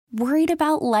Worried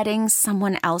about letting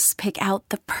someone else pick out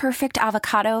the perfect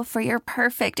avocado for your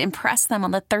perfect impress them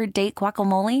on the third date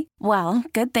guacamole? Well,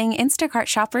 good thing Instacart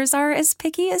shoppers are as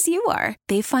picky as you are.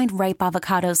 They find ripe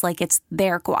avocados like it's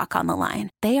their guac on the line.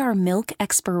 They are milk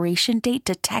expiration date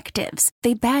detectives.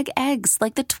 They bag eggs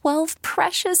like the 12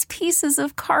 precious pieces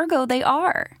of cargo they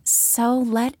are. So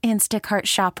let Instacart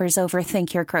shoppers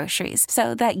overthink your groceries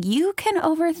so that you can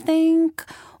overthink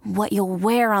what you'll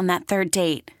wear on that third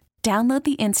date. Download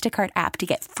the Instacart app to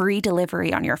get free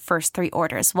delivery on your first 3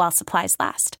 orders while supplies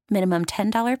last. Minimum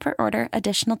 $10 per order.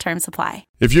 Additional terms apply.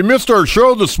 If you missed our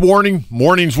show this morning,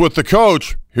 Mornings with the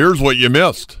Coach, here's what you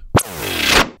missed.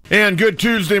 And good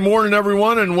Tuesday morning,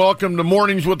 everyone, and welcome to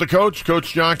Mornings with the Coach.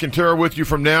 Coach John Quintero with you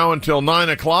from now until 9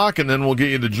 o'clock, and then we'll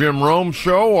get you the Jim Rome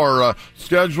Show. Our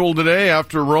schedule today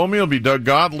after Romeo will be Doug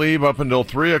Gottlieb up until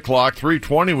 3 o'clock.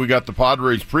 3:20, we got the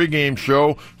Padres pregame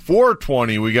show.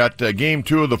 4:20, we got Game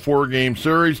 2 of the 4-game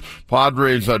series.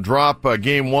 Padres drop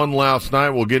Game 1 last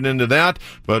night. We'll get into that,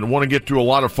 but I want to get to a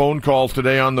lot of phone calls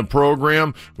today on the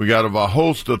program. We got a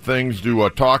host of things to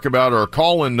talk about. Our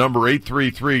call-in number,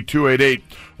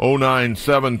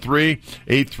 833-288-0973,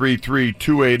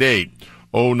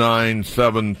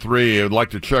 833-288-0973. If you'd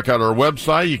like to check out our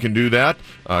website, you can do that.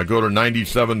 Go to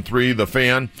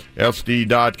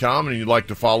 973thefan.sd.com, and you'd like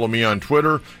to follow me on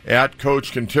Twitter, at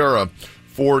Coach Quintero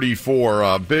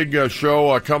 44. Big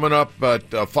show coming up at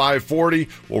 5:40.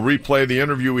 We'll replay the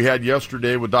interview we had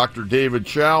yesterday with Dr. David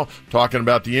Chow talking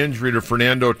about the injury to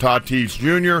Fernando Tatis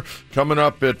Jr. Coming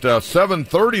up at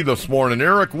 7:30 this morning,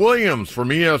 Eric Williams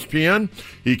from ESPN.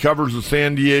 He covers the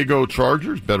San Diego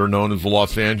Chargers, better known as the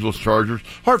Los Angeles Chargers.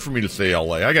 Hard for me to say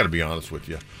LA, I got to be honest with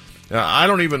you. I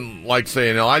don't even like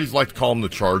saying LA. I just like to call them the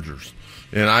Chargers.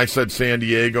 And I said San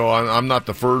Diego. I'm not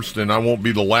the first, and I won't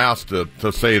be the last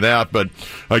to say that. But,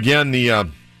 again, the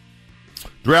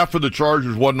draft for the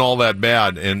Chargers wasn't all that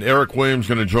bad. And Eric Williams is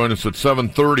going to join us at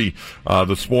 7:30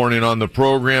 this morning on the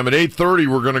program. At 8:30,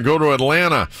 we're going to go to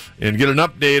Atlanta and get an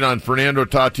update on Fernando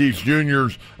Tatis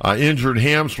Jr.'s injured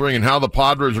hamstring and how the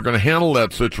Padres are going to handle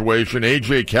that situation.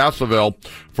 A.J. Cassavell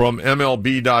from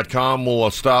MLB.com will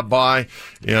stop by,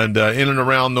 and in and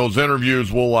around those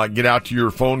interviews, we'll get out to your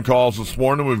phone calls this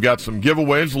morning. We've got some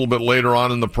giveaways a little bit later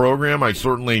on in the program. I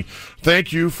certainly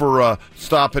thank you for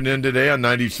stopping in today on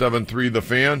 97.3 The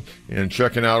Fan and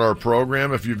checking out our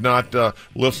program. If you've not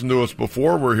listened to us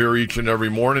before, we're here each and every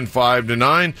morning, 5 to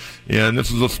 9, and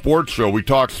this is a sports show. We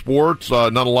talk sports,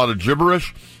 not a lot of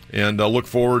gibberish. And look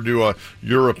forward to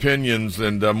your opinions,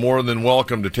 and more than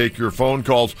welcome to take your phone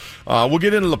calls. We'll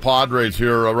get into the Padres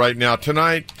here right now.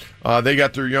 Tonight, they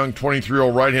got their young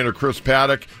 23-year-old right-hander Chris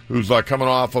Paddack, who's coming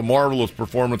off a marvelous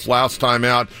performance last time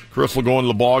out. Chris will go into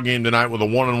the ball game tonight with a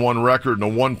 1-1 record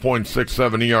and a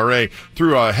 1.67 ERA.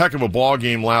 Threw a heck of a ball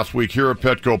game last week here at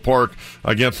Petco Park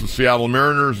against the Seattle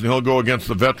Mariners, and he'll go against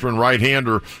the veteran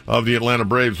right-hander of the Atlanta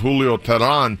Braves, Julio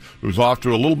Teheran, who's off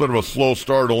to a little bit of a slow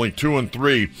start, only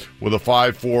 2-3 with a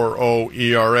 5.40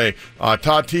 ERA.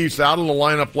 Tatis out of the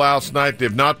lineup last night.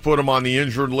 They've not put him on the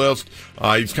injured list.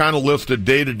 He's kind of listed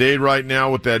day-to-day right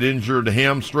now with that injured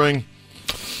hamstring.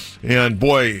 And,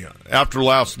 boy, after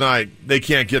last night, they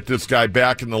can't get this guy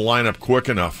back in the lineup quick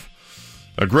enough.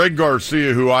 Greg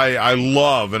Garcia, who I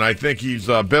love, and I think he's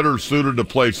better suited to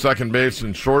play second base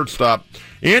and shortstop.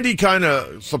 Andy kind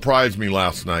of surprised me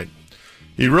last night.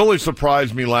 He really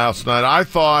surprised me last night. I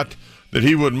thought that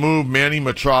he would move Manny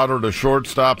Machado to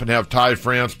shortstop and have Ty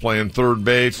France playing third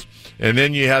base. And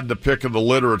then you had the pick of the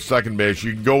litter at second base.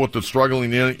 You can go with the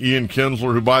struggling Ian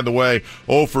Kinsler, who, by the way,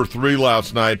 0 for 3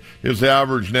 last night. His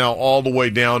average now all the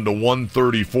way down to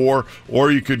 134.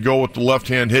 Or you could go with the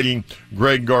left-hand hitting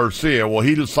Greg Garcia. Well,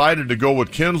 he decided to go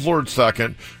with Kinsler at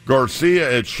second,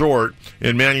 Garcia at short,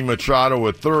 and Manny Machado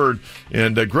at third.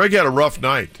 And Greg had a rough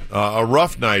night.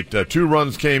 2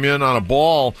 runs came in on a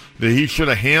ball that he should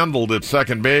have handled at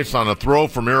second base on a throw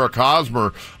from Eric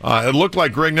Hosmer. It looked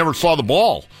like Greg never saw the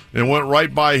ball and went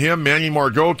right by him. Manny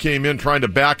Margot came in trying to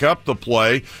back up the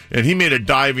play, and he made a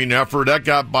diving effort. That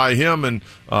got by him, and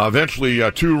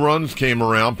eventually 2 runs came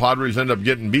around. Padres ended up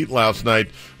getting beat last night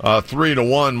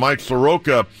 3-1. Mike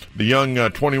Soroka, the young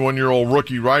 21-year-old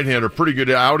rookie right-hander, pretty good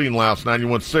outing last night. He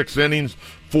went 6 innings,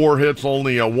 4 hits,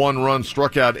 only 1 run,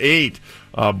 struck out 8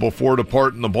 before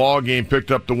departing the ball game.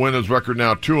 Picked up the win. His record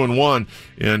now 2-1,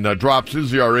 and drops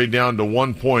his ERA down to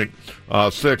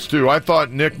 1.62. I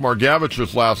thought Nick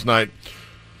Margevicius last night,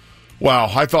 wow,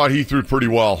 I thought he threw pretty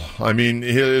well. I mean,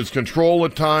 his control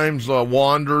at times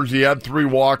wanders. He had 3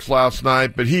 walks last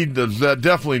night, but he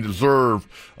definitely deserved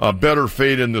a better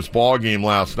fate in this ball game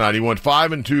last night. He went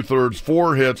 5 2/3,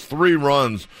 4 hits, 3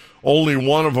 runs. Only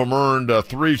one of them earned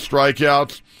 3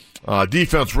 strikeouts.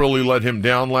 Defense really let him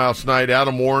down last night.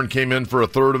 Adam Warren came in for a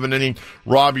third of an inning.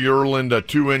 Robbie Erland,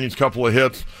 2 innings, couple of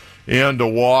hits, and a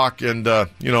walk. And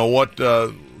you know what?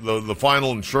 The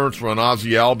final insurance run,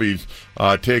 Ozzie Albies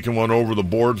taking one over the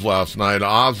boards last night.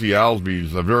 Ozzie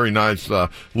Albies, a very nice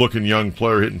looking young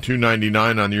player, hitting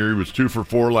 .299 on the year. He was 2 for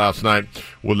 4 last night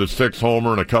with a 6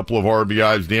 homer and a couple of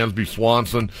RBIs. Dansby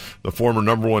Swanson, the former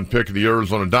number 1 pick of the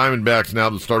Arizona Diamondbacks, now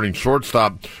the starting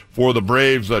shortstop for the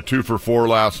Braves, 2 for 4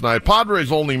 last night.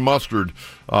 Padres only mustered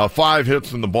 5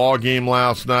 hits in the ball game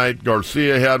last night.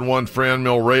 Garcia had 1,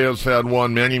 Franmil Reyes had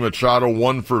 1, Manny Machado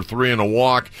 1 for 3 and a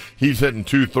walk. He's hitting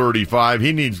 .235.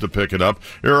 He needs to pick it up.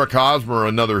 Eric Hosmer,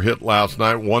 another hit last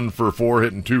night, 1 for 4,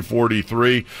 hitting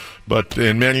 .243. But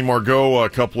in Manny Margot, a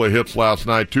couple of hits last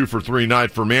night, 2 for 3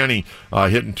 night for Manny,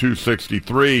 hitting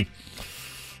 .263.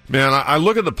 Man, I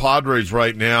look at the Padres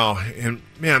right now, and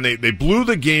man, they blew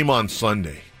the game on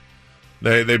Sunday.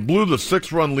 They blew the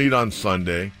 6-run lead on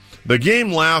Sunday. The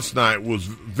game last night was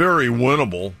very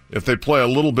winnable if they play a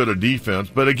little bit of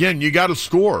defense. But again, you got to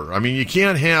score. I mean, you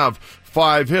can't have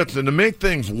 5 hits. And to make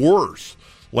things worse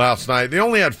last night, they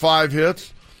only had 5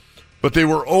 hits, but they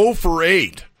were 0 for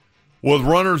 8 with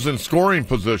runners in scoring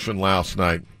position last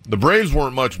night. The Braves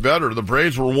weren't much better. The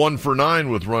Braves were 1 for 9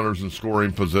 with runners in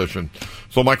scoring position.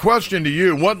 So my question to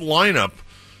you, what lineup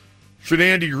should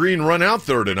Andy Green run out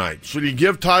there tonight? Should he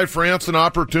give Ty France an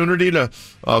opportunity to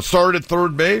start at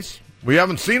third base? We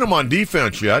haven't seen him on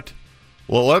defense yet.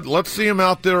 Well, let's see him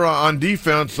out there on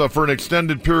defense for an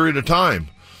extended period of time.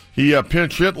 He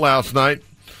pinch hit last night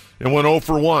and went 0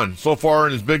 for 1. So far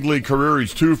in his big league career,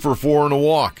 he's 2 for 4 and a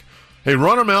walk. Hey,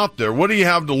 run him out there. What do you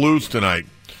have to lose tonight?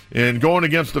 And going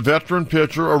against a veteran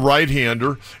pitcher, a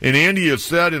right-hander, and Andy has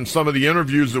said in some of the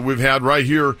interviews that we've had right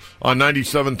here on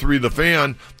 97.3 The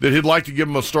Fan that he'd like to give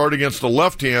him a start against a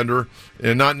left-hander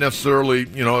and not necessarily,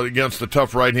 against a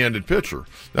tough right-handed pitcher.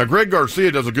 Now, Greg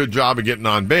Garcia does a good job of getting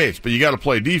on base, but you got to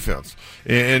play defense.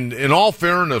 And in all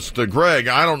fairness to Greg,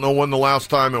 I don't know when the last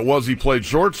time it was he played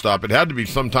shortstop. It had to be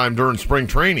sometime during spring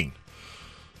training.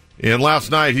 And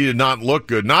last night he did not look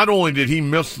good. Not only did he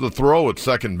miss the throw at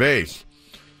second base,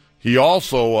 he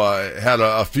also had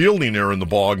a fielding error in the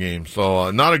ball game.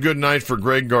 So not a good night for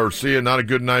Greg Garcia, not a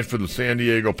good night for the San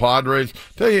Diego Padres.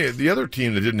 Tell you, the other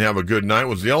team that didn't have a good night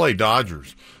was the LA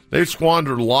Dodgers. They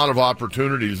squandered a lot of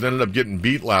opportunities, ended up getting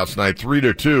beat last night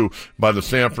 3-2 by the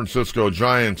San Francisco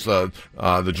Giants.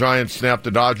 The Giants snapped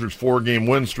the Dodgers' 4-game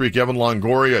win streak. Evan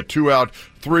Longoria, a 2-out,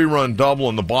 3-run double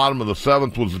in the bottom of the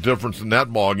 7th was the difference in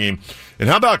that ball game. And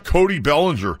how about Cody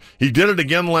Bellinger? He did it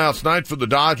again last night for the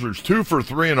Dodgers, 2 for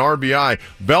 3 in RBI.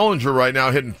 Bellinger right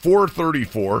now hitting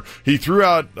 .434. He threw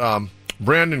out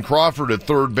Brandon Crawford at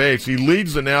third base. He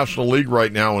leads the National League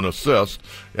right now in assists.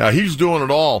 He's doing it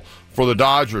all for the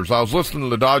Dodgers. I was listening to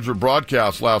the Dodger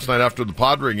broadcast last night after the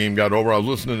Padre game got over. I was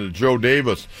listening to Joe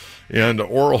Davis and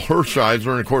Oral Hershiser,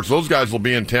 and of course those guys will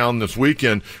be in town this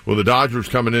weekend with the Dodgers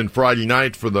coming in Friday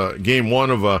night for the game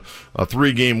 1 of a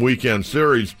 3-game weekend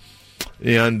series.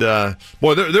 And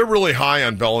boy, they're really high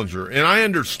on Bellinger, and I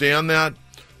understand that,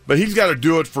 but he's got to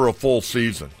do it for a full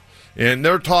season. And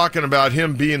they're talking about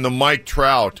him being the Mike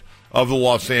Trout of the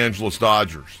Los Angeles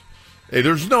Dodgers. Hey,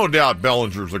 there's no doubt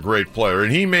Bellinger's a great player,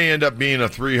 and he may end up being a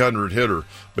 300 hitter,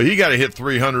 but he got to hit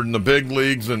 300 in the big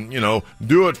leagues and,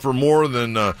 do it for more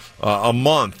than a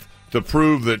month to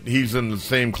prove that he's in the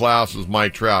same class as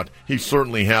Mike Trout. He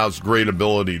certainly has great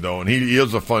ability, though, and he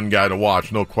is a fun guy to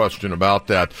watch, no question about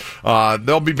that.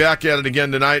 They'll be back at it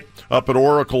again tonight up at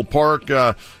Oracle Park.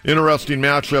 Interesting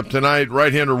matchup tonight.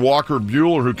 Right-hander Walker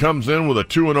Buehler, who comes in with a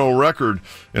 2-0 record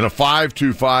and a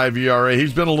 5.25 ERA.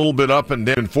 He's been a little bit up and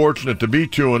down, fortunate to be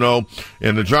 2-0,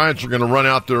 and the Giants are going to run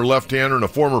out their left-hander and a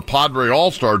former Padre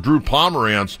All-Star, Drew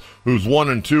Pomeranz, who's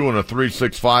 1-2 and a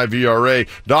 3.65 ERA.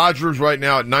 Dodgers right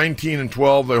now at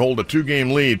 19-12. They hold a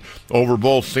 2-game lead over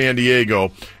both San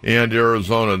Diego and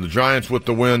Arizona. The Giants with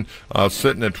the win,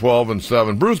 sitting at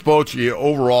 12-7. Bruce Bochy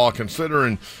overall,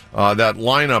 considering that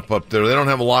lineup up there, they don't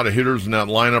have a lot of hitters in that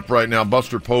lineup right now.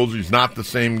 Buster Posey's not the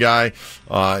same guy.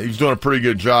 He's doing a pretty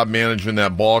good job managing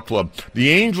that ball club. The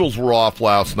Angels were off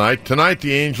last night. Tonight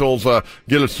the Angels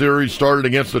get a series started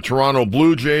against the Toronto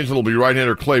Blue Jays. It'll be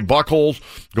right-hander Clay Buchholz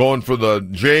going for the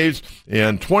Jays,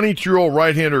 and 22-year-old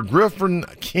right-hander Griffin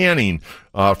Canning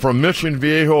from Mission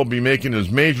Viejo will be making his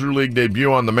major league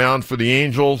debut on the mound for the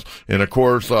Angels. And, of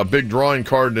course, a big drawing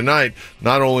card tonight,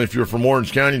 not only if you're from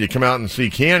Orange County to come out and see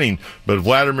Canning, but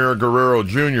Vladimir Guerrero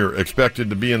Jr. expected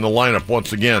to be in the lineup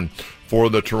once again for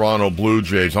the Toronto Blue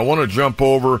Jays. I want to jump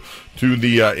over to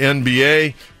the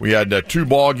NBA. We had 2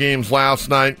 ball games last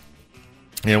night,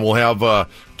 and we'll have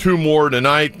 2 more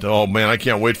tonight. Oh, man, I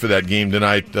can't wait for that game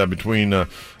tonight between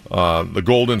the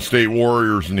Golden State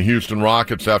Warriors and the Houston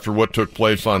Rockets after what took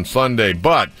place on Sunday.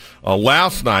 But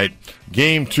last night,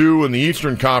 Game 2 in the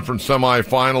Eastern Conference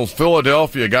semifinals,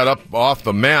 Philadelphia got up off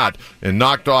the mat and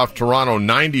knocked off Toronto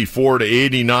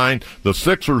 94-89. The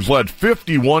Sixers led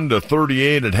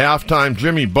 51-38 at halftime.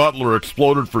 Jimmy Butler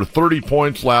exploded for 30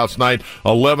 points last night,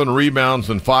 11 rebounds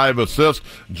and 5 assists.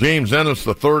 James Ennis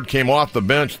III came off the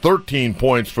bench, 13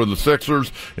 points for the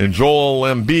Sixers. And Joel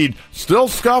Embiid still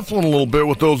scuffling a little bit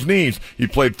with those knees. He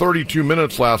played 32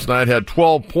 minutes last night, had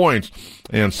 12 points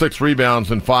and 6 rebounds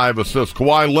and 5 assists.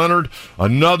 Kawhi Leonard,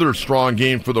 another strong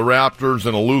game for the Raptors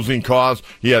in a losing cause.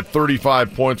 He had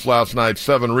 35 points last night,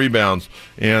 7 rebounds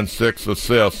and 6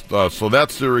 assists. So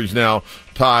that series now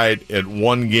tied at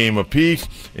 1 game apiece.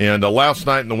 And last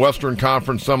night in the Western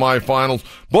Conference semifinals,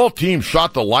 both teams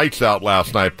shot the lights out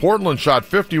last night. Portland shot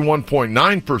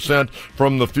 51.9%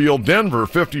 from the field. Denver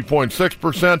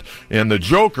 50.6%. And the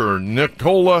Joker,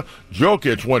 Nikola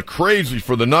Jokic, went crazy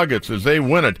for the Nuggets as they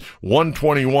win it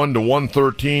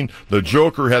 121-113. The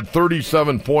Joker had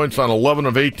 37 points on 11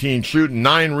 of 18 shooting,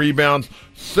 9 rebounds,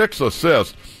 6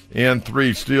 assists, and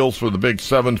 3 steals for the big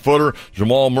 7-footer.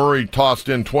 Jamal Murray tossed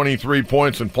in 23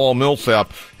 points, and Paul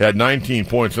Millsap had 19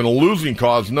 points. In a losing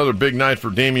cause, another big night for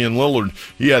Damian Lillard.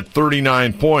 He had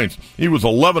 39 points. He was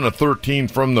 11 of 13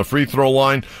 from the free throw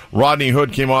line. Rodney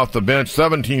Hood came off the bench,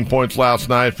 17 points last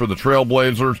night for the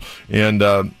Trailblazers,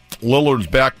 and Lillard's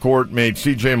backcourt made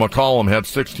C.J. McCollum had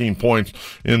 16 points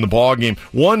in the ballgame.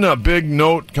 One big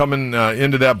note coming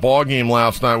into that ballgame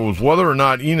last night was whether or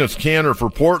not Enes Kanter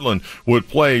for Portland would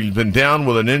play. He's been down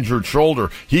with an injured shoulder.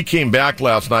 He came back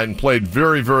last night and played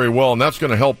very, very well, and that's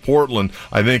going to help Portland,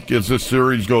 I think, as this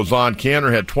series goes on.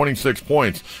 Kanter had 26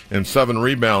 points and 7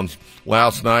 rebounds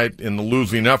last night in the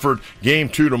losing effort. Game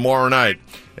 2 tomorrow night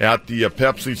at the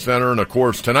Pepsi Center. And, of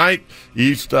course, tonight,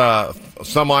 East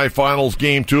semifinals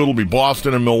Game 2. It'll be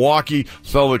Boston and Milwaukee.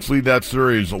 Celtics lead that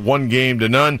series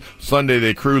 1-0. Sunday,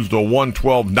 they cruised to a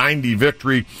 112-90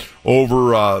 victory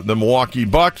over the Milwaukee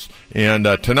Bucks. And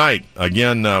tonight,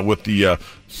 again, with the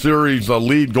series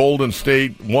lead Golden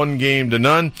State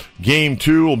 1-0. Game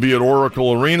 2 will be at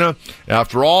Oracle Arena.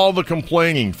 After all the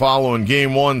complaining following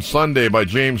Game 1 Sunday by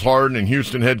James Harden and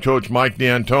Houston head coach Mike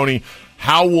D'Antoni,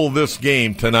 how will this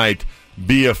game tonight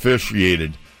be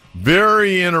officiated?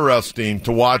 Very interesting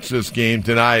to watch this game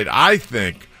tonight. I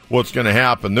think what's going to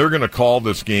happen, they're going to call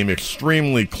this game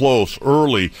extremely close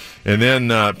early, and then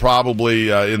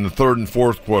probably in the third and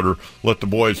fourth quarter, let the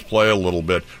boys play a little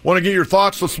bit. Want to get your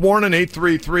thoughts this morning?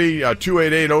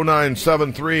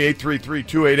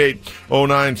 833-288-0973,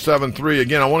 833-288-0973.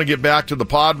 Again, I want to get back to the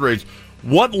Padres.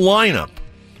 What lineup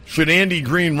should Andy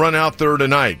Green run out there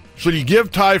tonight? Should he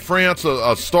give Ty France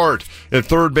a start at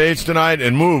third base tonight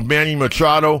and move Manny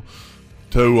Machado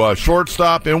to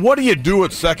shortstop? And what do you do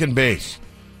at second base?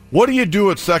 What do you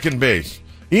do at second base?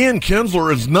 Ian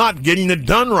Kinsler is not getting it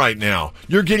done right now.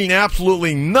 You're getting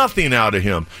absolutely nothing out of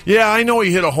him. Yeah, I know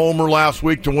he hit a homer last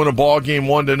week to win a ball game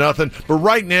 1-0, but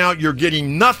right now you're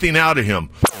getting nothing out of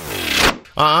him.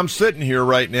 I'm sitting here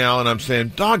right now and I'm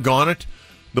saying, doggone it.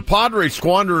 The Padres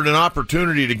squandered an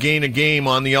opportunity to gain a game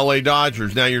on the L.A.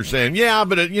 Dodgers. Now you're saying, yeah,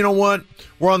 but you know what?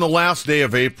 We're on the last day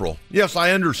of April. Yes,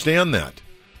 I understand that.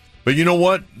 But you know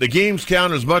what? The games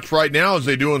count as much right now as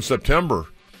they do in September.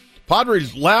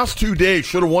 Padres' last 2 days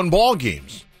should have won ball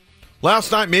games.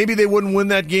 Last night, maybe they wouldn't win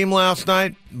that game last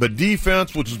night, but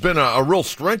defense, which has been a real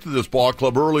strength of this ball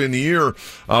club early in the year,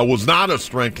 was not a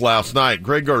strength last night.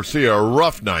 Greg Garcia, a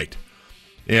rough night.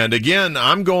 And again,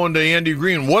 I'm going to Andy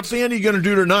Green. What's Andy going to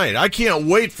do tonight? I can't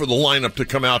wait for the lineup to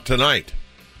come out tonight.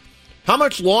 How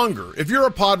much longer? If you're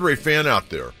a Padre fan out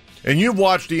there and you've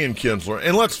watched Ian Kinsler,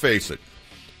 and let's face it,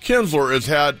 Kinsler has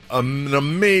had an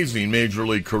amazing major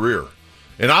league career.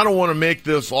 And I don't want to make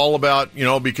this all about,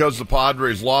 because the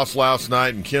Padres lost last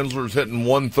night and Kinsler's hitting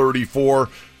 134.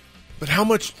 But how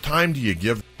much time do you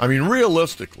give? I mean,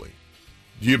 realistically,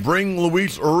 do you bring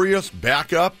Luis Urias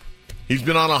back up? He's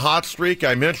been on a hot streak.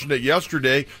 I mentioned it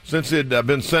yesterday. Since it had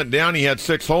been sent down, he had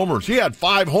 6 homers. He had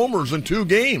 5 homers in 2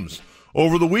 games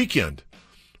over the weekend.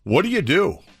 What do you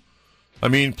do? I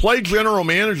mean, play general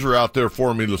manager out there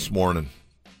for me this morning.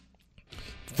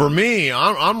 For me,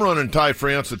 I'm running Ty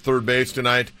France at third base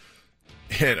tonight,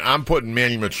 and I'm putting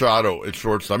Manny Machado at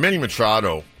shortstop. Manny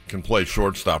Machado can play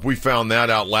shortstop. We found that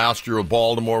out last year with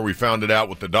Baltimore. We found it out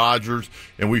with the Dodgers,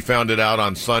 and we found it out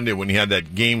on Sunday when he had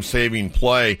that game-saving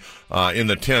play in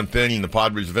the 10th inning. The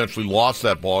Padres eventually lost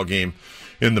that ball game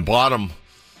in the bottom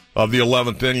of the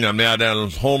 11th inning on Matt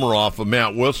Adams' homer off of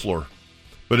Matt Whistler.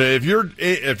 But if you're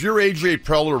A.J.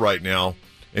 Preller right now,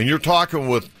 and you're talking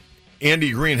with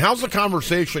Andy Green, how's the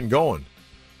conversation going?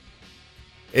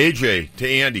 AJ to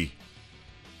Andy.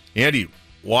 Andy,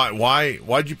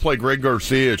 why'd you play Greg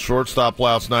Garcia at shortstop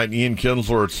last night and Ian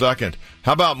Kinsler at second?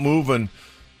 How about moving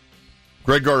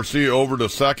Greg Garcia over to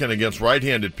second against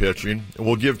right-handed pitching, and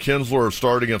we'll give Kinsler a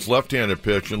start against left-handed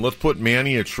pitching. Let's put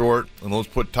Manny at short, and let's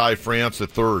put Ty France at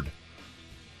third.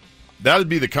 That would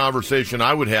be the conversation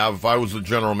I would have if I was the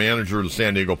general manager of the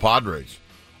San Diego Padres.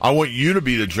 I want you to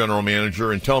be the general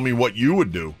manager and tell me what you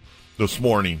would do this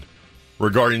morning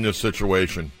regarding this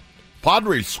situation.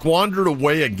 Padres squandered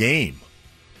away a game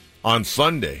on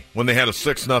Sunday when they had a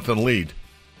 6-0 lead.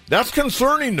 That's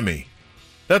concerning to me.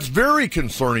 That's very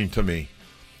concerning to me.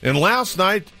 And last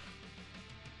night,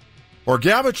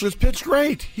 Orgavich just pitched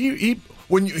great.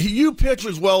 When you pitch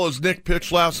as well as Nick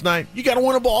pitched last night, you got to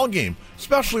win a ball game,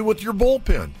 especially with your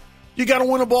bullpen. You got to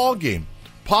win a ball game.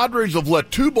 Padres have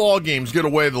let 2 ball games get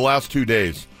away the last 2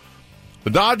 days. The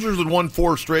Dodgers had won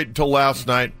 4 straight until last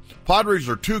night. Padres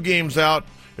are 2 games out.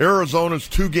 Arizona's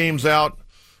 2 games out.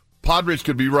 Padres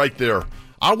could be right there.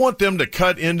 I want them to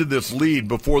cut into this lead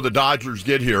before the Dodgers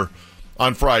get here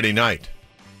on Friday night.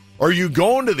 Are you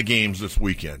going to the games this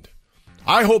weekend?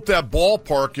 I hope that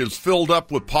ballpark is filled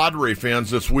up with Padre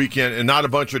fans this weekend and not a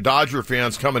bunch of Dodger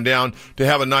fans coming down to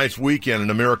have a nice weekend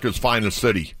in America's finest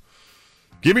city.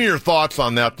 Give me your thoughts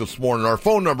on that this morning. Our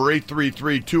phone number,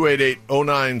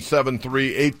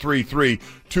 833-288-0973,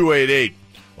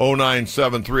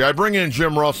 833-288-0973. I bring in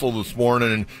Jim Russell this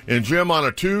morning, and Jim, on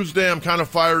a Tuesday, I'm kind of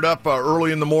fired up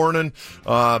early in the morning.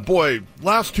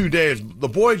 Last 2 days, the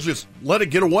boys just let it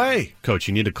get away. Coach,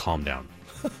 you need to calm down.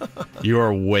 You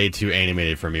are way too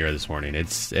animated for me this morning.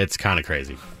 It's kind of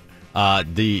crazy.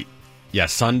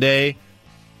 Sunday,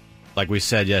 like we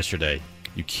said yesterday,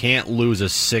 you can't lose a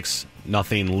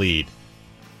 6-0 lead.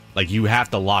 Like, you have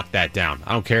to lock that down.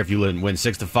 I don't care if you win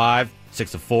 6-5,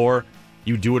 6-4.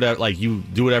 You do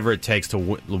whatever it takes to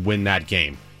win that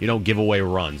game. You don't give away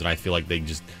runs, and I feel like they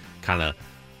just kind of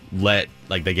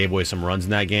they gave away some runs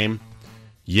in that game.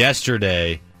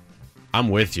 Yesterday, I'm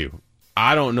with you.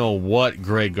 I don't know what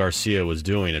Greg Garcia was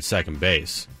doing at second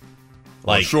base.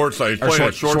 Shortstop. He's playing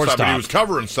at shortstop, but he was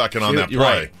covering second on that play.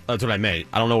 Right. That's what I meant.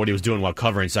 I don't know what he was doing while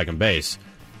covering second base.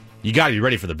 You got to be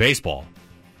ready for the baseball.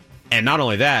 And not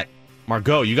only that,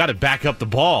 Margot, you got to back up the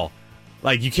ball.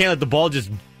 Like, you can't let the ball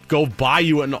just go by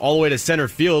you and all the way to center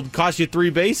field, cost you 3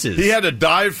 bases. He had to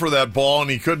dive for that ball, and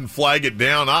he couldn't flag it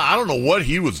down. I don't know what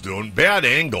he was doing. Bad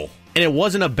angle. And it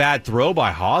wasn't a bad throw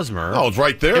by Hosmer. No, it was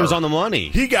right there. It was on the money.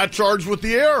 He got charged with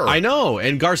the error. I know.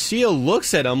 And Garcia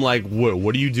looks at him like,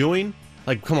 what are you doing?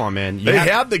 Like, come on, man. They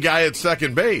had the guy at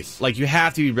second base. Like, you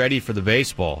have to be ready for the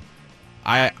baseball.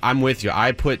 I'm with you.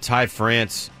 I put Ty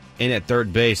France in at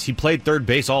third base. He played third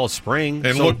base all spring.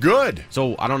 And looked good.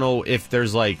 So I don't know if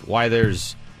there's why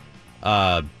there's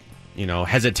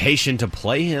hesitation to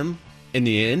play him in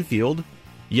the infield.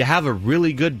 You have a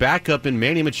really good backup in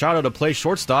Manny Machado to play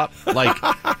shortstop.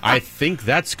 I think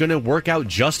that's going to work out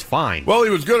just fine. Well, he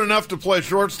was good enough to play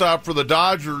shortstop for the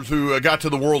Dodgers, who got to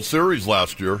the World Series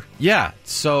last year. Yeah,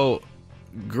 so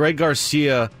Greg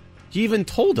Garcia, he even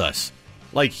told us,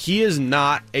 he is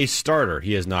not a starter.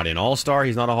 He is not an all-star.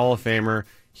 He's not a Hall of Famer.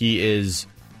 He is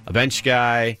a bench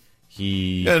guy.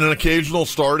 And an occasional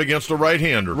start against a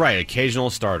right-hander. Right, occasional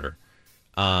starter.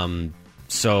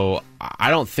 So I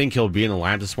don't think he'll be in the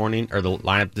lineup this morning, or the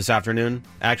lineup this afternoon,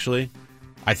 actually.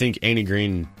 I think Andy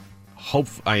Green,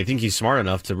 I think he's smart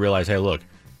enough to realize, hey, look,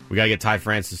 we got to get Ty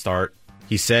France to start.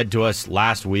 He said to us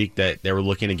last week that they were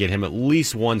looking to get him at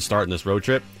least 1 start in this road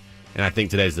trip, and I think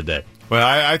today's the day. Well,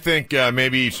 I think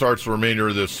maybe he starts the remainder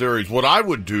of this series. What I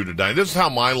would do tonight, this is how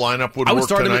my lineup would work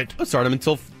tonight. I would start him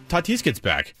until Tatis gets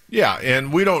back. Yeah,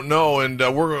 and we don't know, and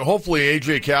hopefully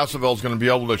AJ Cassavell is going to be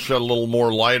able to shed a little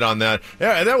more light on that.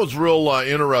 Yeah, that was real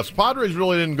interesting. Padres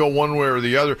really didn't go one way or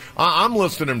the other. I'm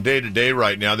listing him day to day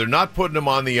right now. They're not putting him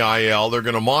on the IL. They're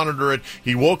going to monitor it.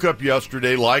 He woke up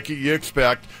yesterday like you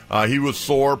expect. He was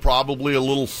sore, probably a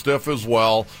little stiff as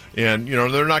well, and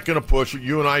they're not going to push it.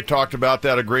 You and I talked about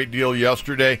that a great deal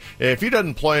yesterday. If he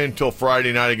doesn't play until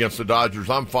Friday night against the Dodgers,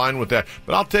 I'm fine with that.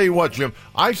 But I'll tell you what, Jim,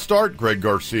 I start Greg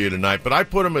Garcia tonight, but I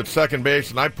put him at second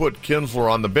base, and I put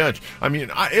Kinsler on the bench. I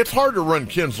mean, it's hard to run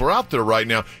Kinsler out there right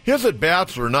now. His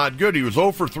at-bats are not good. He was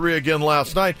 0 for 3 again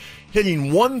last night,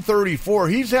 hitting 134.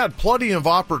 He's had plenty of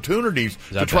opportunities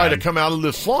to try to come out of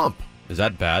this slump. Is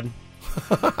that bad?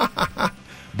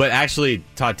 But actually,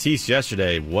 Tatis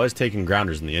yesterday was taking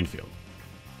grounders in the infield.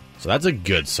 So that's a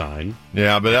good sign.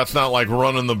 Yeah, but that's not like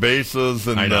running the bases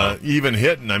and even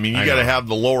hitting. I mean, you got to have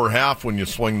the lower half when you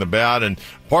swing the bat, and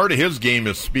part of his game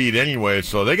is speed anyway,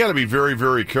 so they got to be very,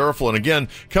 very careful. And again,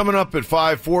 coming up at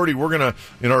 5:40, we're going to,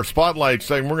 in our Spotlight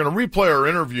segment, we're going to replay our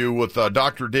interview with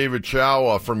Dr. David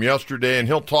Chow from yesterday, and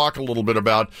he'll talk a little bit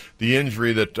about the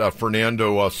injury that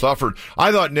Fernando suffered.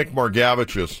 I thought Nick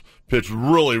Margevicius pitched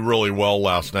really, really well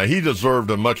last night. He deserved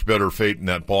a much better fate in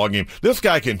that ballgame. This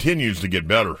guy continues to get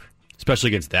better. Especially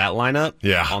against that lineup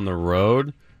on the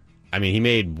road. I mean, he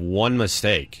made one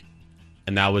mistake,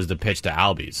 and that was the pitch to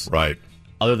Albies. Right.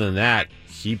 Other than that,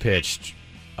 he pitched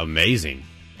amazing.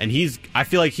 And I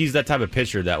feel like he's that type of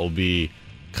pitcher that will be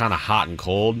kind of hot and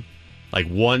cold. Like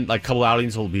couple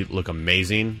outings will look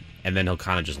amazing, and then he'll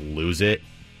kind of just lose it.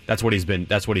 That's what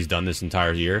he's done this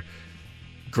entire year.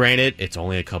 Granted, it's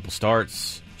only a couple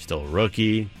starts. Still a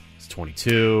rookie. He's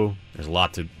 22. There's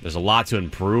a lot to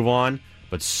improve on.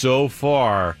 But so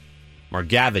far,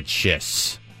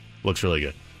 Margevicius looks really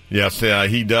good. Yes,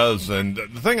 he does. And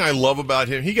the thing I love about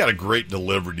him, he got a great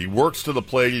delivery. He works to the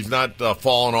plate. He's not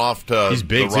falling off to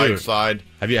the right side.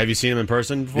 Have you seen him in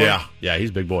person before? Yeah. Yeah, he's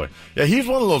a big boy. Yeah, he's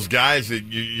one of those guys that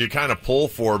you kind of pull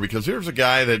for, because here's a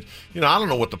guy that, I don't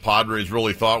know what the Padres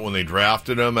really thought when they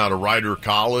drafted him out of Rider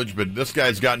College, but this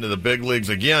guy's gotten to the big leagues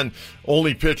again,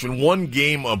 only pitching one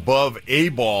game above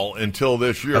A-ball until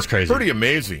this year. That's crazy. Pretty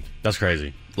amazing. That's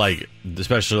crazy. Like,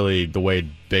 especially the way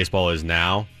baseball is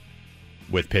now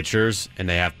with pitchers, and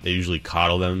they usually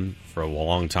coddle them for a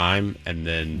long time, and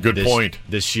then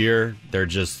this year they're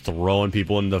just throwing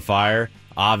people into the fire.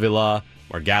 Avila,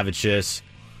 Margevicius,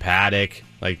 Paddock,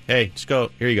 like, hey, just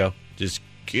go. Here you go. Just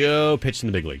go pitch in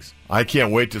the big leagues. I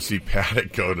can't wait to see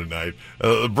Paddock go tonight.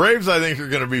 The Braves, I think, are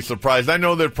going to be surprised. I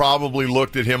know they've probably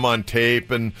looked at him on tape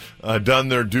and done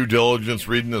their due diligence,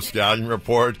 reading the scouting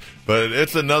report, but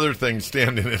it's another thing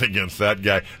standing in against that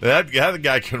guy. That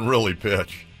guy can really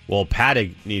pitch. Well,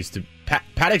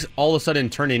 Paddock's all of a sudden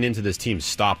turning into this team's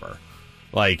stopper.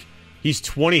 Like, he's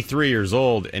 23 years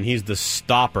old, and he's the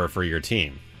stopper for your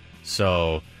team.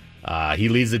 So he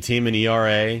leads the team in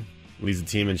ERA, leads the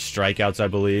team in strikeouts, I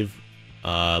believe,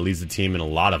 leads the team in a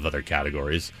lot of other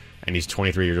categories. And he's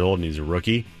 23 years old, and he's a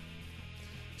rookie.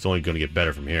 It's only going to get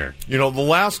better from here. The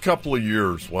last couple of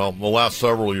years, the last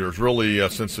several years, really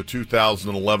since the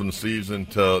 2011 season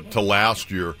to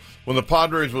last year, when the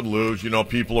Padres would lose,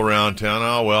 people around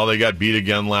town, they got beat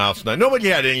again last night. Nobody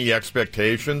had any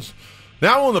expectations.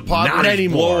 Now when the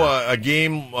Padres blow a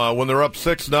game when they're up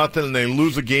 6-0 and they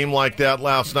lose a game like that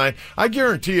last night, I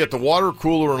guarantee you at the water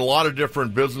cooler and a lot of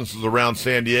different businesses around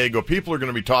San Diego, people are going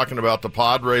to be talking about the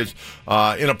Padres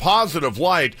in a positive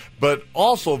light, but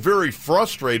also very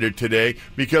frustrated today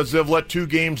because they've let two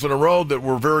games in a row that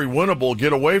were very winnable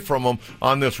get away from them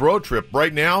on this road trip.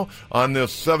 Right now, on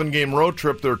this 7-game road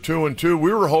trip, they're 2-2.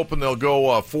 We were hoping they'll go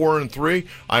 4-3.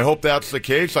 I hope that's the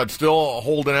case. I'd still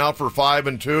holding out for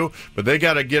 5-2, but they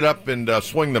got to get up and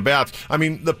swing the bats. I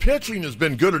mean, the pitching has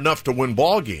been good enough to win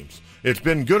ball games. It's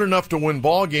been good enough to win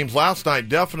ball games. Last night,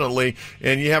 definitely.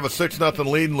 And you have a 6-0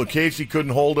 lead, and Lucchesi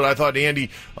couldn't hold it. I thought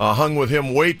Andy hung with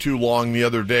him way too long the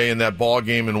other day in that ball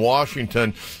game in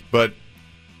Washington. But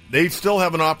they still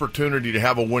have an opportunity to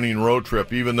have a winning road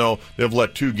trip, even though they've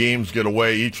let two games get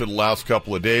away each of the last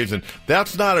couple of days. And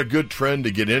that's not a good trend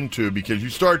to get into, because you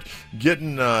start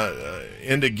getting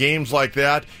into games like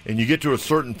that, and you get to a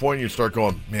certain point, you start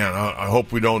going, man, I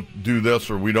hope we don't do this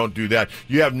or we don't do that.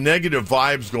 You have negative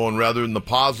vibes going rather than the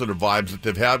positive vibes that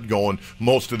they've had going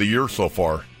most of the year so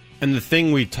far. And the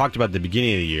thing we talked about at the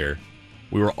beginning of the year,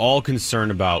 we were all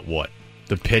concerned about what?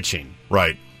 The pitching.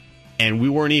 Right. And we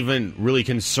weren't even really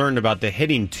concerned about the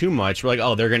hitting too much. We're like,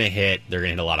 oh, they're going to hit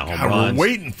a lot of home runs. We're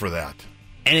waiting for that.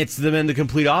 And it's been the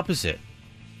complete opposite.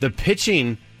 The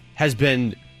pitching has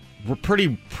been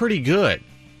pretty good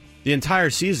the entire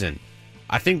season.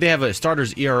 I think they have a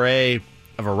starter's ERA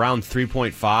of around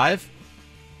 3.5.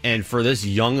 And for this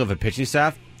young of a pitching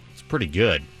staff, it's pretty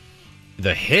good.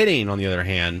 The hitting, on the other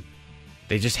hand,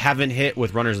 they just haven't hit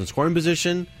with runners in scoring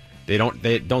position. They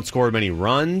don't score many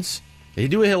runs. They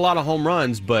do hit a lot of home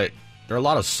runs, but there are a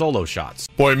lot of solo shots.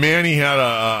 Boy, Manny had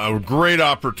a great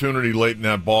opportunity late in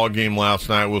that ball game last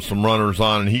night with some runners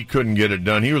on, and he couldn't get it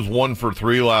done. He was 1 for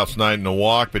 3 last night in a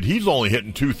walk, but he's only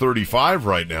hitting .235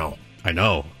 right now. I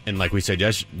know, and like we said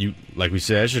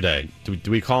yesterday,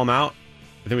 do we call him out?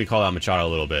 I think we call out Machado a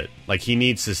little bit. Like, he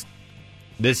needs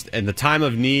this in the time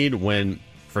of need when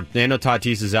Fernando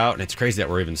Tatis is out, and it's crazy that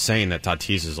we're even saying that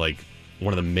Tatis is like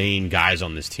one of the main guys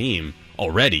on this team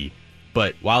already.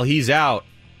 But while he's out,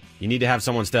 you need to have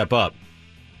someone step up.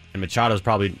 And Machado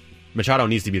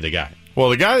needs to be the guy. Well,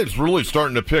 the guy that's really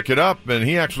starting to pick it up, and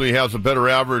he actually has a better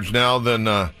average now than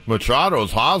Machado,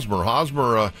 is Hosmer.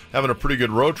 Hosmer having a pretty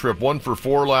good road trip, 1 for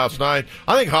 4 last night.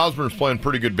 I think Hosmer's playing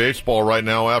pretty good baseball right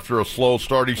now after a slow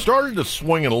start. He started to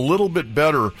swing it a little bit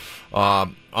better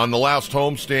on the last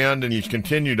homestand, and he's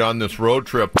continued on this road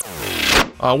trip.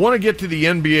 I want to get to the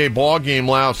NBA ball game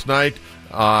last night.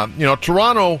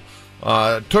 Toronto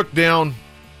took down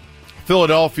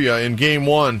Philadelphia in Game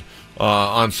 1.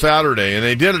 On Saturday, and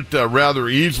they did it rather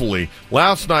easily.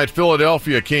 Last night,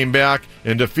 Philadelphia came back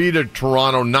and defeated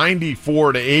Toronto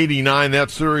 94-89.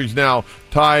 That series now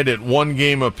tied at 1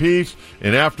 game apiece.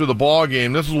 And after the ball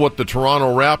game, this is what the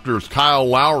Toronto Raptors' Kyle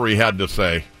Lowry had to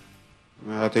say.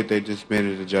 I think they just made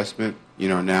an adjustment.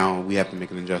 Now we have to make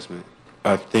an adjustment.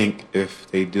 I think if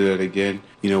they do it again,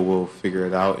 we'll figure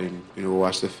it out and, we'll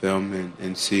watch the film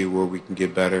and see where we can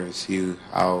get better and see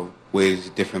how ways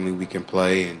differently we can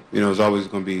play. And, there's always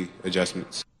going to be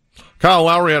adjustments. Kyle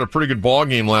Lowry had a pretty good ball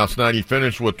game last night. He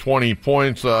finished with 20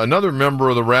 points. Another member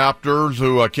of the Raptors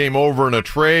who came over in a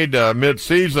trade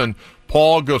mid-season,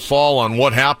 Paul Gasol, on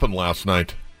what happened last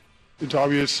night. It's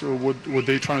obvious what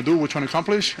they're trying to do, what we're trying to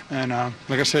accomplish. And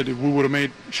like I said, if we would have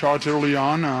made shots early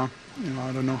on, I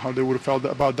don't know how they would have felt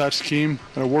about that scheme.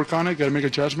 Got to work on it, got to make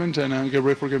adjustments, and get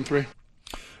ready for Game 3.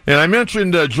 And I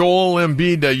mentioned Joel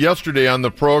Embiid yesterday on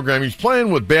the program. He's playing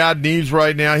with bad knees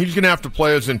right now. He's going to have to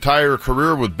play his entire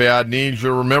career with bad knees.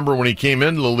 You'll remember when he came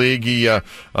into the league, he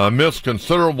missed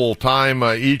considerable time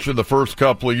each of the first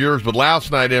couple of years. But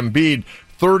last night, Embiid,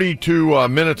 32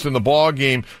 minutes in the ball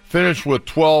game, finished with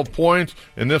 12 points.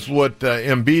 And this is what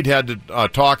Embiid had to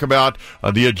talk about,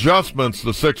 the adjustments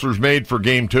the Sixers made for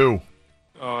Game 2.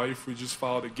 If we just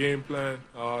follow the game plan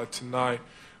tonight,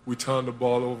 we turned the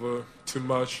ball over too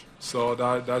much, so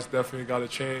that's definitely got to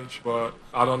change. But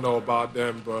I don't know about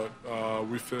them, but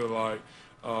we feel like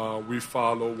we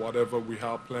follow whatever we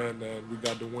have planned, and we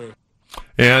got to win.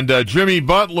 And Jimmy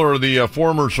Butler, the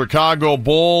former Chicago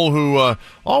Bull, who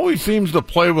always seems to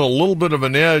play with a little bit of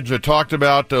an edge, talked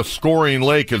about scoring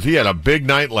late because he had a big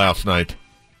night last night.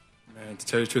 Man, to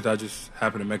tell you the truth, I just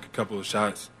happened to make a couple of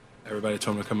shots. Everybody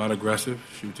told me to come out aggressive,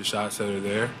 shoot the shots that are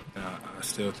there. I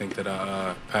still think that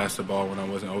I passed the ball when I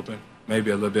wasn't open.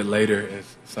 Maybe a little bit later, as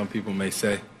some people may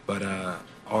say. But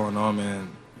all in all, man,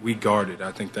 we guarded.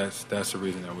 I think that's the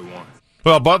reason that we won.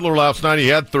 Well, Butler last night, he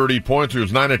had 30 points. He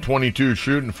was 9 of 22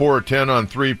 shooting, 4 of 10 on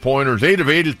three-pointers, 8 of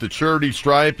 8 at the charity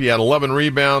stripe. He had 11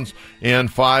 rebounds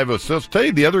and 5 assists. Tell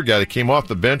you, the other guy that came off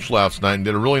the bench last night and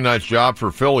did a really nice job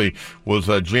for Philly was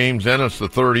James Ennis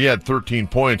III. He had 13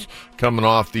 points coming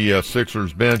off the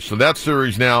Sixers bench. So that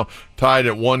series now tied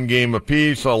at 1 game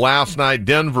apiece. Last night,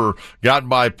 Denver got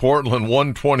by Portland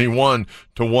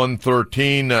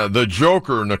 121-113. The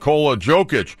Joker, Nikola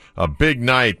Jokic, a big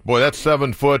night. Boy, that's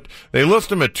 7 foot. They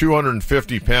list him at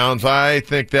 250 pounds. I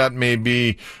think that may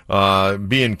be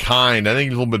being kind. I think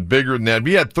he's a little bit bigger than that. But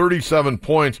he had 37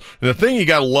 points. And the thing you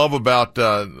got to love about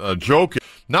Jokic,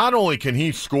 not only can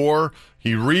he score,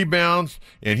 he rebounds,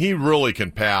 and he really can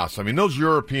pass. I mean, those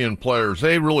European players,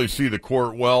 they really see the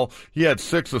court well. He had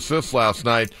 6 assists last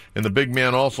night, and the big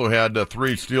man also had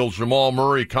 3 steals. Jamal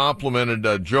Murray complimented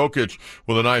Jokic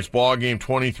with a nice ball game,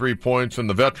 23 points, and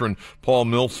the veteran Paul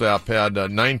Millsap had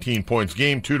 19 points.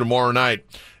 Game 2 tomorrow night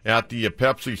at the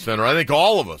Pepsi Center. I think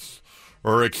all of us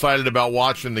are excited about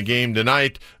watching the game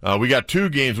tonight. We got 2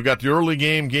 games. We got the early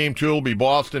game. Game 2 will be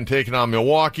Boston taking on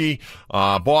Milwaukee.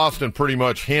 Boston pretty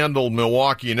much handled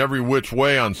Milwaukee in every which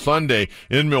way on Sunday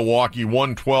in Milwaukee,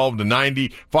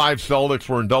 112-90. 5 Celtics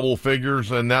were in double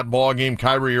figures in that ball game.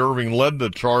 Kyrie Irving led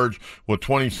the charge with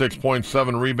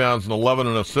 26.7 rebounds and 11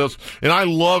 assists. And I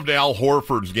loved Al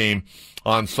Horford's game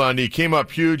on Sunday. He came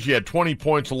up huge. He had 20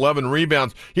 points, 11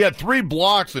 rebounds. He had 3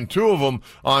 blocks and 2 of them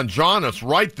on Giannis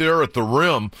right there at the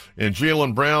rim. And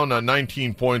Jaylen Brown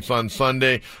 19 points on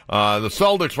Sunday. The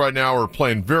Celtics right now are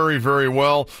playing very, very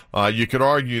well. You could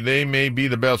argue they may be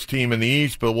the best team in the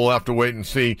East, but we'll have to wait and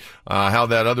see how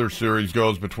that other series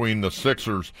goes between the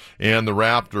Sixers and the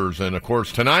Raptors. And, of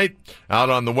course, tonight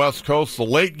out on the West Coast, the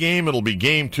late game, it'll be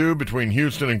Game 2 between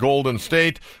Houston and Golden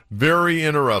State. Very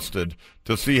interested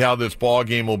to see how this ball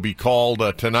game will be called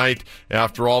tonight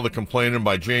after all the complaining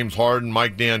by James Harden,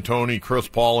 Mike D'Antoni, Chris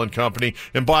Paul and company.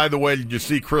 And by the way, did you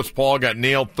see Chris Paul got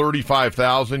nailed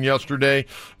 $35,000 yesterday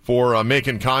for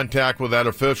making contact with that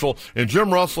official? And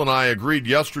Jim Russell and I agreed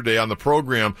yesterday on the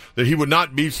program that he would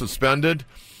not be suspended,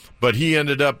 but he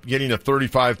ended up getting a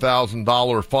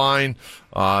 $35,000 fine.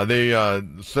 They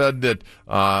said that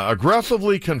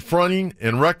aggressively confronting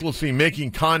and recklessly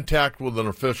making contact with an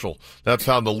official. That's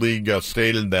how the league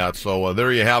stated that. So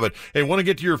there you have it. Hey, want to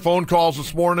get to your phone calls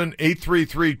this morning?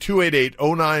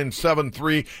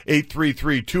 833-288-0973,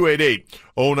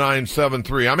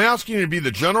 833-288-0973. I'm asking you to be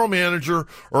the general manager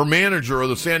or manager of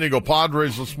the San Diego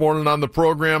Padres this morning on the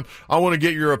program. I want to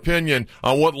get your opinion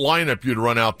on what lineup you'd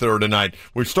run out there tonight.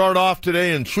 We start off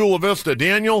today in Chula Vista.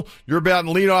 Daniel, you're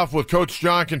batting leadoff with Coach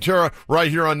John Quintera right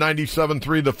here on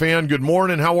 97.3 The Fan. Good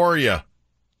morning. How are you?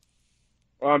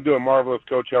 Well, I'm doing marvelous,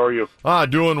 Coach. How are you?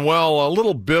 Doing well. A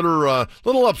little bitter, a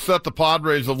little upset the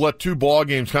Padres have let 2 ball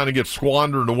games kind of get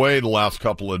squandered away the last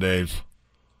couple of days.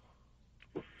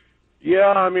 Yeah,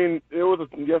 I mean,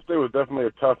 yesterday was definitely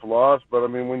a tough loss, but I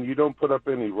mean, when you don't put up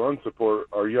any run support,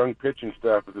 our young pitching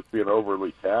staff is just being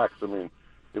overly taxed. I mean,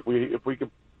 if we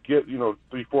could get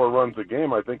 3-4 runs a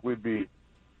game, I think we'd be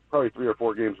probably 3 or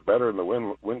 4 games better in the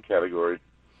win category.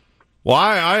 Well,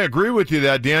 I agree with you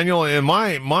that, Daniel. And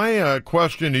my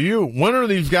question to you, when are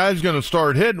these guys going to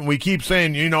start hitting? We keep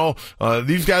saying,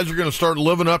 these guys are going to start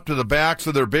living up to the backs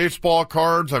of their baseball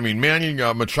cards. I mean, Manny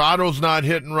Machado's not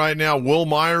hitting right now. Will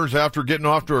Myers, after getting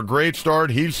off to a great start,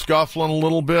 he's scuffling a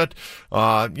little bit.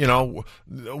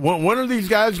 When are these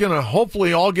guys going to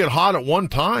hopefully all get hot at one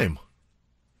time?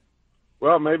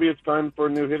 Well, maybe it's time for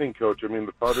a new hitting coach. I mean,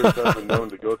 the Padres have been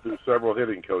known to go through several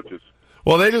hitting coaches.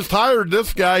 Well, they just hired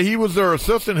this guy. He was their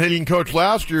assistant hitting coach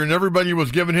last year, and everybody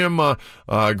was giving him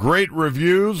great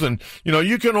reviews. And,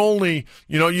 you can only,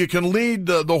 you can lead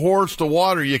the horse to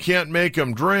water. You can't make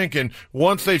him drink. And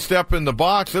once they step in the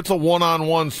box, it's a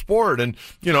one-on-one sport. And,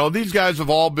 these guys have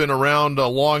all been around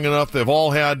long enough. They've all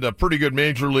had pretty good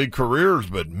major league careers.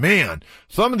 But, man,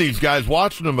 some of these guys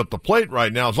watching them at the plate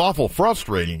right now is awful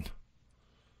frustrating.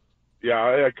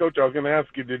 Yeah, Coach, I was going to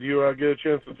ask you, did you get a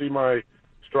chance to see my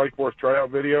Strikeforce tryout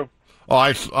video?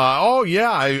 I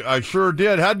sure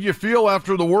did. How did you feel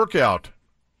after the workout?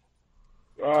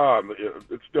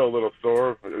 It's still a little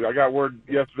sore. I got word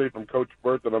yesterday from Coach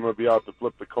Burt that I'm going to be out to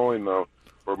flip the coin, though,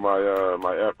 for my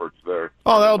efforts there.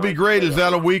 Oh, that'll be great. Is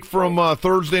that a week from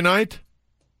Thursday night?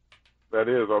 That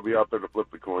is. I'll be out there to flip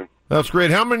the coin. That's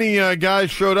great. How many guys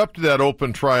showed up to that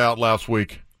open tryout last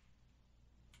week?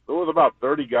 There was about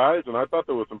 30 guys, and I thought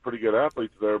there was some pretty good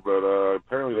athletes there, but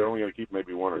apparently they're only going to keep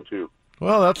maybe 1 or 2.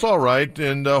 Well, that's all right,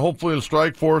 and hopefully the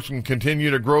Strikeforce can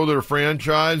continue to grow their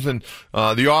franchise, and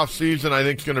the off-season I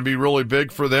think is going to be really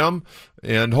big for them.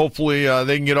 And hopefully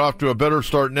they can get off to a better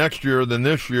start next year than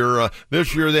this year.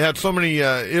 This year they had so many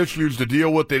issues to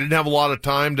deal with. They didn't have a lot of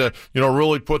time to,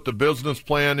 really put the business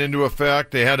plan into effect.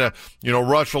 They had to,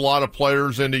 rush a lot of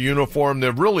players into uniform.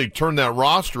 They've really turned that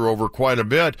roster over quite a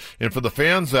bit. And for the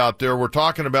fans out there, we're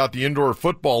talking about the Indoor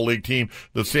Football League team,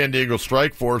 the San Diego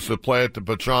Strikeforce, that play at the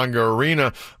Pechanga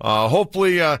Arena.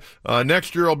 Hopefully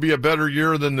next year will be a better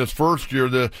year than this first year.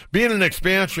 Being an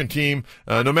expansion team,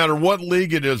 no matter what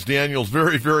league it is, Daniel's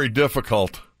very, very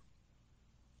difficult.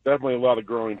 Definitely a lot of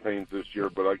growing pains this year,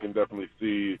 but I can definitely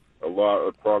see a lot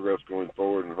of progress going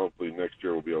forward, and hopefully next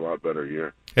year will be a lot better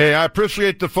year. Hey, I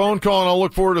appreciate the phone call, and I'll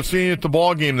look forward to seeing you at the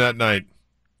ball game that night.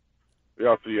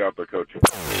 Yeah, I'll see you out there, Coach.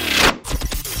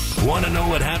 Want to know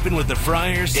what happened with the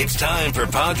Friars? It's time for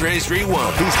Padres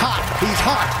Rewind. He's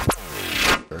hot.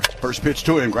 First pitch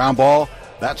to him, ground ball.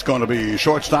 That's going to be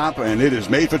shortstop, and it is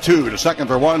made for 2. To second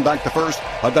for 1, back to first,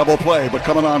 a double play. But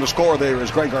coming on to score there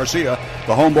is Greg Garcia,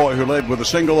 the homeboy who led with a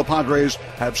single. The Padres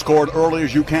have scored early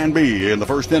as you can be. In the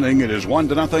first inning, it is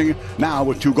 1-0. Now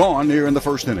with 2 gone here in the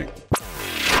first inning.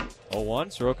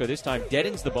 0-1. Soroka this time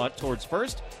deadens the bunt towards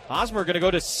first. Hosmer going to go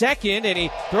to second, and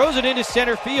he throws it into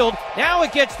center field. Now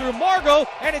it gets through Margot,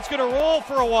 and it's going to roll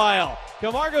for a while.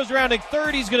 Camargo's rounding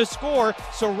third. He's going to score.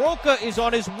 Soroka is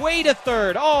on his way to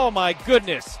third. Oh, my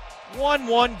goodness.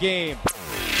 1-1 game.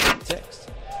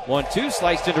 1-2,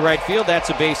 sliced into right field. That's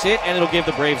a base hit, and it'll give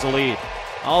the Braves a lead.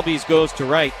 Albies goes to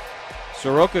right.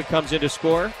 Soroka comes in to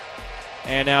score.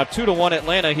 And now 2-1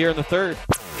 Atlanta here in the third.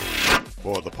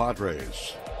 For the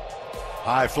Padres.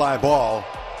 High fly ball,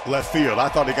 left field. I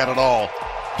thought he got it all.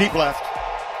 Deep left,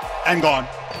 and gone.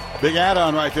 Big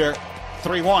add-on right there.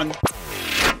 3-1.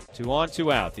 2 on,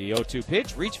 2 out. The 0-2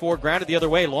 pitch. Reach for, grounded the other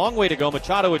way. Long way to go.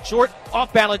 Machado at short.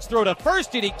 Off balance throw to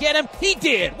first. Did he get him? He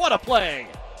did. What a play.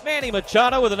 Manny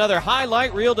Machado with another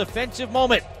highlight reel defensive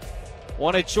moment.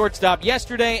 One at shortstop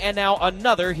yesterday, and now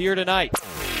another here tonight.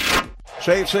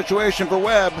 Save situation for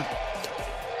Webb.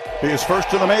 He is first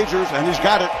to the majors, and he's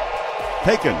got it.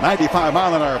 Taken,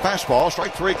 95-mile-an-hour fastball.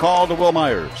 Strike 3 called to Will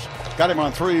Myers. Got him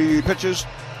on 3 pitches,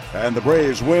 and the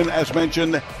Braves win, as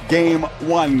mentioned, Game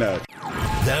 1.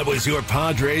 That was your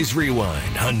Padres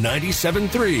Rewind on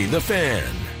 97.3 The Fan.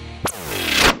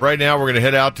 Right now, we're going to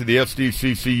head out to the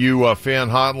SDCCU fan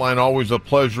hotline. Always a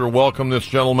pleasure to welcome this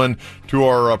gentleman to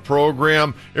our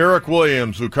program. Eric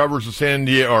Williams, who covers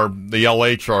the the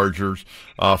LA Chargers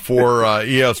for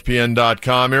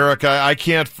ESPN.com. Eric, I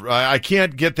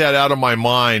can't get that out of my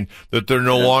mind that they're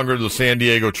no longer the San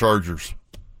Diego Chargers.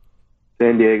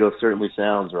 San Diego certainly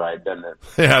sounds right, doesn't it?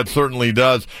 Yeah, it certainly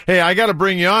does. Hey, I got to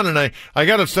bring you on, and I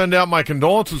got to send out my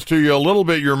condolences to you a little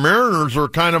bit. Your Mariners are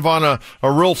kind of on a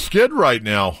real skid right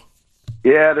now.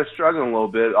 Yeah, they're struggling a little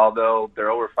bit, although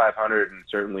they're over 500, and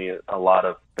certainly a lot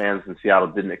of fans in Seattle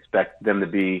didn't expect them to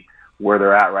be where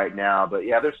they're at right now. But,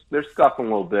 yeah, they're scuffling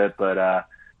a little bit, but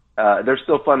they're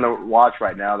still fun to watch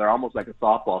right now. They're almost like a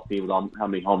softball team with how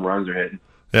many home runs they're hitting.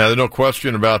 Yeah, there's no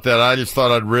question about that. I just thought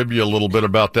I'd rib you a little bit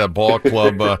about that ball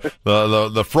club.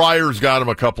 The Friars got him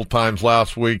a couple times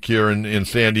last week here in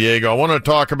San Diego. I want to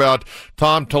talk about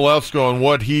Tom Telesco and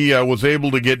what he was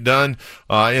able to get done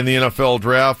in the NFL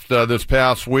draft this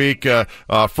past week.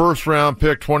 First round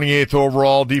pick, 28th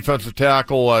overall, defensive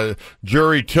tackle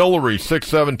Jerry Tillery,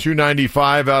 6'7",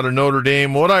 295 out of Notre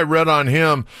Dame. What I read on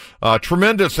him,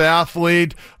 tremendous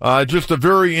athlete, just a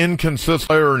very inconsistent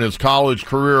player in his college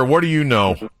career. What do you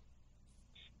know?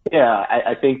 Yeah,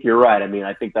 I think you're right. I mean,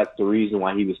 I think that's the reason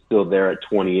why he was still there at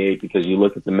 28, because you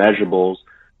look at the measurables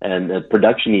and the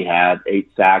production he had,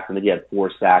 8 sacks, and then he had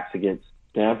 4 sacks against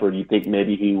Stanford. You think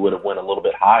maybe he would have went a little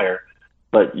bit higher.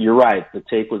 But you're right, the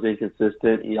tape was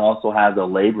inconsistent. He also has a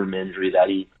labrum injury that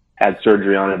he had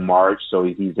surgery on in March, so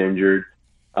he's injured.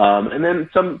 And then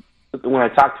when I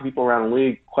talk to people around the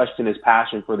league, question his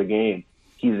passion for the game.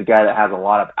 He's a guy that has a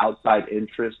lot of outside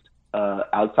interest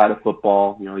outside of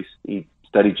football. You know, he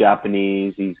studied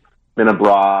Japanese. He's been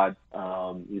abroad.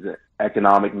 He's an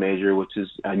economic major, which is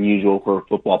unusual for a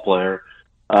football player.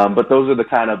 But those are the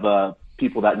kind of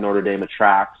people that Notre Dame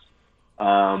attracts.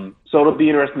 So it'll be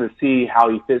interesting to see how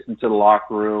he fits into the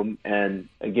locker room. And,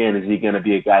 again, is he going to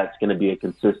be a guy that's going to be a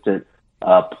consistent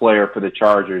player for the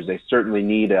Chargers? They certainly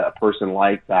need a person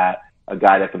like that, a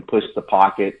guy that can push the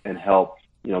pocket and help,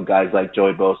 guys like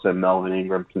Joey Bosa and Melvin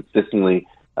Ingram consistently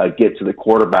get to the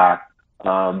quarterback.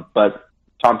 But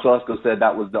Tom Telesco said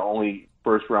that was the only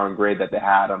first-round grade that they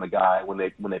had on the guy when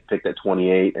they picked at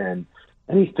 28, and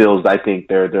he feels, I think,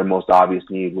 their most obvious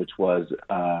need, which was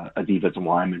a defensive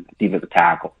lineman, defensive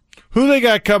tackle. Who they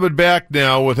got covered back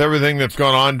now with everything that's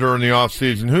gone on during the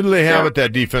offseason? Who do they have at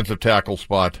that defensive tackle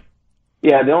spot?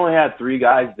 Yeah, they only had 3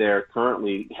 guys there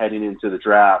currently heading into the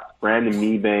draft. Brandon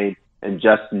Mebane and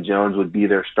Justin Jones would be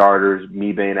their starters.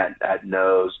 Mebane at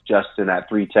nose, Justin at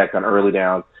 3 tech on early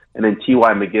downs. And then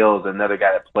T.Y. McGill is another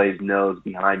guy that plays nose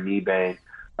behind Mebane.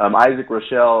 Isaac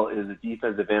Rochelle is a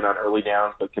defensive end on early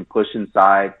downs, but can push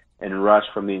inside and rush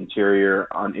from the interior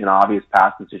in obvious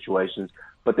passing situations.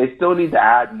 But they still need to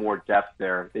add more depth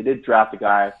there. They did draft a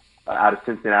guy out of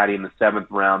Cincinnati in the 7th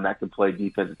round that can play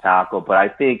defensive tackle. But I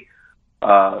think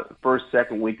first,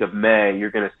 second week of May,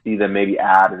 you're going to see them maybe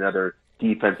add another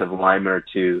defensive lineman or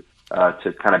two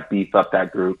to kind of beef up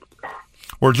that group.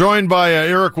 We're joined by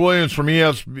Eric Williams from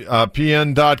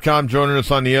ESPN.com, joining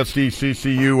us on the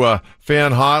SDCCU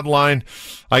fan hotline.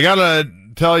 I got to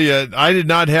tell you, I did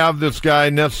not have this guy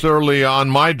necessarily on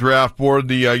my draft board,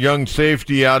 the young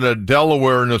safety out of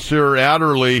Delaware, Nasir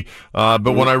Adderley, but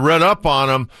when I read up on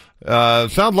him,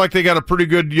 it sounds like they got a pretty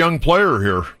good young player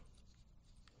here.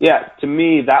 Yeah, to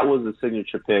me, that was the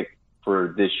signature pick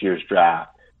for this year's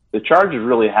draft. The Chargers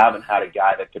really haven't had a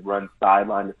guy that could run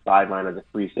sideline to sideline as a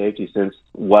free safety since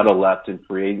Weddle left in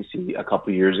free agency a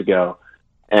couple years ago.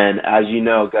 And as you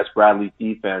know, Gus Bradley's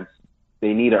defense,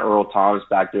 they need an Earl Thomas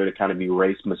back there to kind of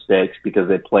erase mistakes because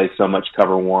they play so much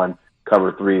cover 1,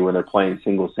 cover 3 when they're playing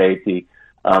single safety.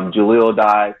 Jaleel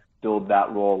Dye filled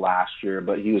that role last year,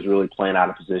 but he was really playing out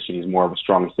of position. He's more of a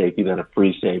strong safety than a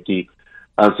free safety.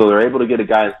 So they're able to get a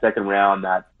guy in the second round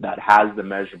that has the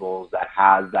measurables, that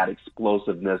has that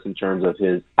explosiveness in terms of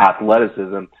his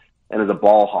athleticism, and is a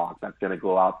ball hawk that's going to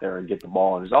go out there and get the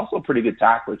ball. And he's also a pretty good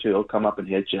tackler, too. He'll come up and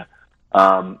hit you.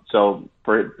 So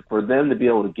for them to be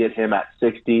able to get him at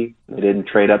 60, they didn't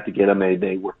trade up to get him.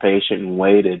 They were patient and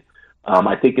waited.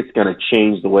 I think it's going to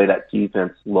change the way that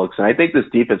defense looks. And I think this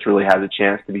defense really has a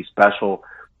chance to be special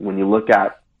when you look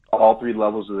at all 3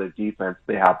 levels of their defense.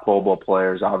 They have Pro Bowl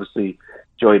players, obviously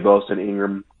Joey Bosa and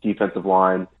Ingram, defensive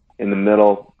line. In the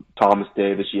middle, Thomas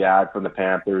Davis, you add from the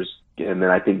Panthers. And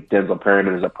then I think Denzel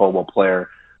Perryman is a Pro Bowl player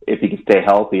if he can stay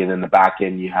healthy. And in the back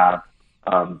end, you have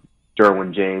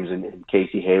Derwin James and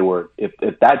Casey Hayward.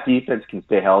 If that defense can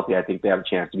stay healthy, I think they have a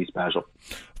chance to be special.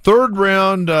 Third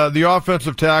round, the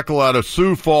offensive tackle out of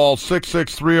Sioux Falls,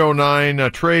 6'6",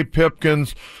 309, Trey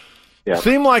Pipkins. Yeah.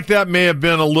 Seemed like that may have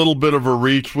been a little bit of a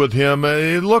reach with him.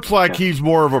 It looks like he's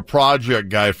more of a project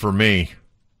guy for me.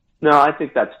 No, I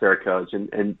think that's fair, Coach.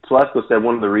 And Telesco said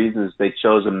one of the reasons they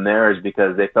chose him there is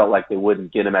because they felt like they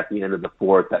wouldn't get him at the end of the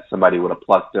fourth, that somebody would have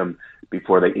plucked him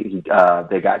before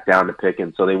they got down to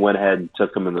Pickens. So they went ahead and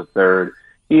took him in the third.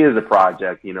 He is a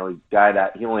project. He's a guy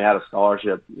that he only had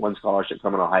one scholarship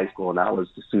coming out of high school, and that was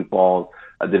to Sioux Falls,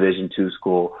 a Division II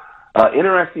school.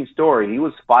 Interesting story. He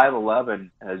was 5'11"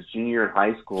 as junior in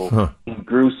high school. Huh. He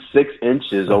grew 6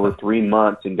 inches over 3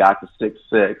 months and got to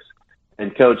 6'6".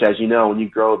 And Coach, as you know, when you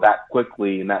grow that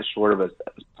quickly in that short of a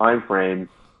time frame,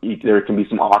 there can be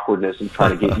some awkwardness in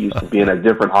trying to get used to being a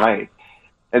different height.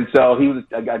 And so he was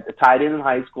a tight end in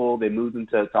high school. They moved him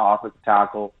to offensive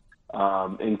tackle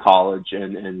in college,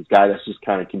 and a guy that's just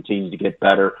kind of continued to get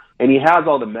better. And he has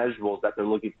all the measurables that they're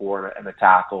looking for in a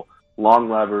tackle. Long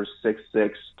levers,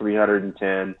 6'6",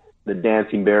 310, the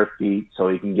dancing bare feet, so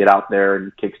he can get out there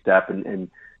and kick step and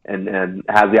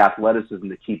has the athleticism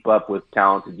to keep up with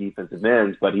talented defensive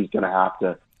ends, but he's going to have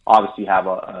to obviously have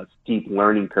a steep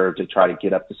learning curve to try to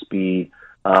get up to speed.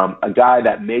 A guy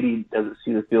that maybe doesn't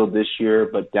see the field this year,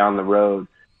 but down the road,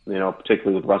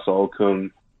 particularly with Russell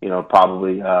Okung,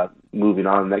 probably moving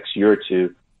on the next year or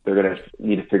two, they're going to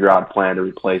need to figure out a plan to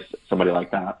replace somebody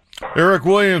like that. Eric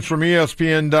Williams from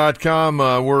ESPN.com.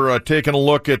 We're taking a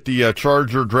look at the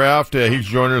Charger draft. He's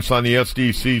joining us on the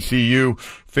SDCCU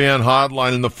fan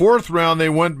hotline. In the fourth round, they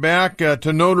went back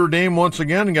to Notre Dame once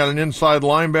again and got an inside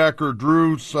linebacker,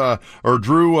 Drew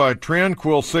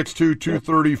Tranquill, 6'2",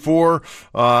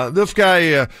 234. This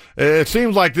guy, it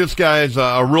seems like this guy is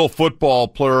a real football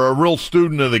player, a real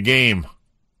student of the game.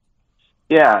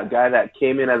 Yeah, a guy that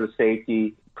came in as a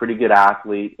safety, pretty good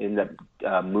athlete, ended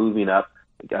up moving up,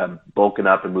 bulking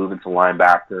up and moving to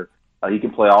linebacker. He can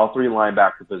play all three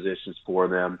linebacker positions for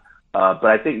them. But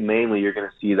I think mainly you're going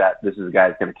to see that this is a guy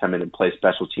that's going to come in and play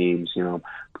special teams,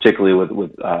 particularly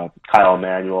with Kyle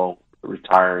Emanuel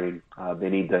retiring. They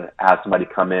need to have somebody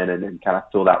come in and kind of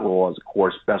fill that role as a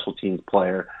core special teams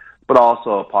player, but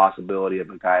also a possibility of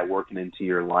a guy working into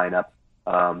your lineup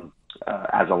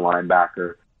as a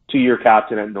linebacker. 2-year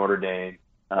captain at Notre Dame.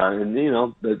 And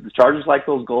the Chargers like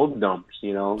those Golden Domers.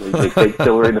 They take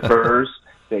Tillery in the first.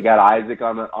 They got Isaac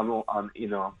on a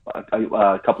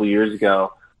couple of years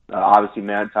ago. Obviously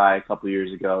Manti a couple of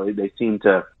years ago. They seem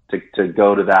to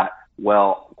go to that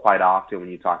quite often when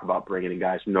you talk about bringing in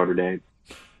guys from Notre Dame.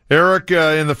 Eric,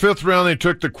 in the fifth round, they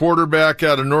took the quarterback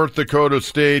out of North Dakota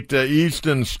State,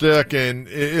 Easton Stick. And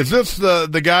is this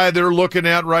the guy they're looking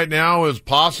at right now as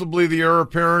possibly the heir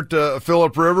apparent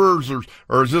Phillip Rivers,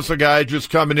 or is this a guy just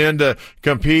coming in to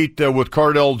compete with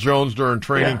Cardell Jones during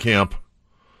training camp?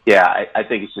 Yeah, I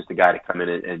think it's just a guy to come in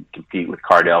and compete with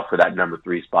Cardell for that number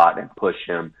 3 spot and push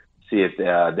him, see if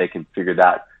they can figure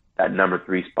that number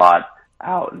 3 spot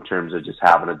out in terms of just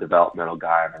having a developmental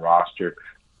guy on the roster.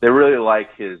 They really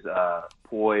like his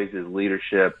poise, his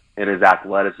leadership, and his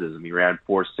athleticism. He ran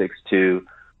 4.62.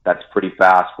 That's pretty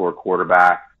fast for a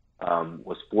quarterback.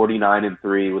 Was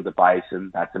 49-3 with the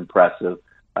Bison. That's impressive.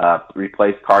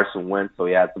 Replaced Carson Wentz, so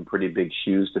he had some pretty big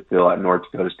shoes to fill at North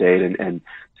Dakota State and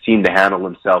seemed to handle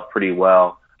himself pretty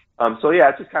well.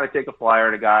 It's just kind of take a flyer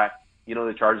on a guy.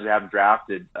 The Chargers haven't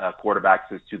drafted a quarterback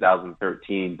since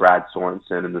 2013, Brad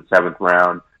Sorensen, in the 7th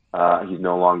round. He's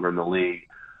no longer in the league.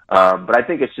 But I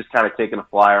think it's just kind of taking a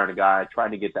flyer on a guy,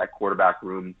 trying to get that quarterback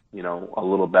room, a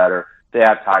little better. They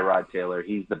have Tyrod Taylor.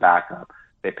 He's the backup.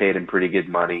 They paid him pretty good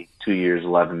money, 2 years,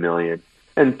 $11 million.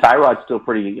 And Tyrod's still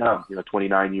pretty young,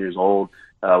 29 years old.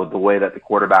 With the way that the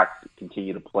quarterbacks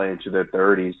continue to play into their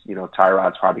 30s,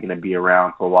 Tyrod's probably going to be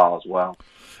around for a while as well.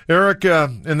 Eric,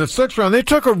 in the 6th round, they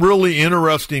took a really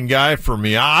interesting guy for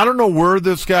me. I don't know where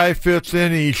this guy fits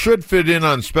in. He should fit in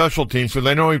on special teams because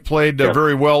I know he played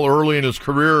very well early in his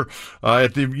career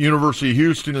at the University of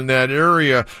Houston in that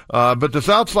area. But this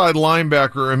outside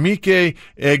linebacker, Emeka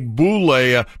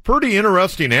Egbule, pretty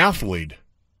interesting athlete.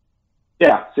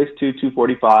 Yeah, 6'2",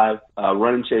 245,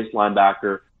 run and chase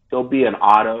linebacker. He'll be an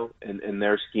auto in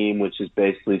their scheme, which is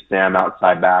basically Sam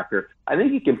outside backer. I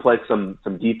think he can play some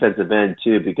defensive end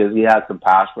too because he has some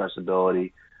pass rush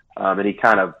ability, and he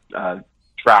kind of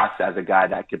tracks as a guy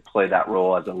that could play that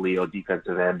role as a Leo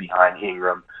defensive end behind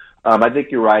Ingram. I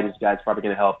think you're right. His guy's probably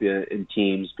going to help you in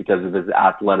teams because of his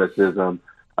athleticism.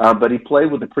 But he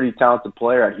played with a pretty talented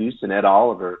player at Houston, Ed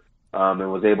Oliver,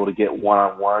 and was able to get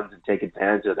one-on-ones and take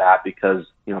advantage of that because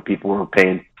people were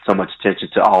paying so much attention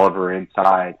to Oliver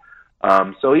inside.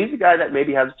 So he's a guy that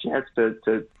maybe has a chance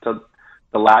to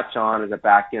latch on as a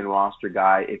back-end roster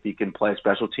guy if he can play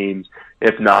special teams.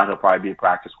 If not, he'll probably be a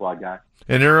practice squad guy.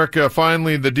 And, Eric,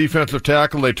 finally, the defensive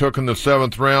tackle they took in the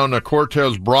 7th round,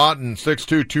 Cortez Broughton,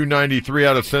 6'2", 293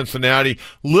 out of Cincinnati.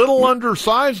 Little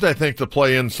undersized, I think, to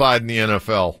play inside in the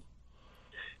NFL.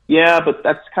 Yeah, but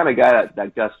that's the kind of guy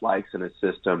that Gus likes in his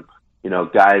system.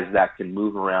 Guys that can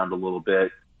move around a little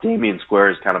bit. Damian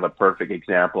Square is kind of a perfect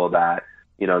example of that.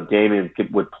 Damian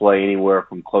would play anywhere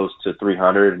from close to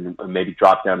 300 and maybe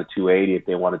drop down to 280 if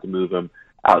they wanted to move him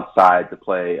outside to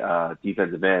play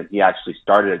defensive end. He actually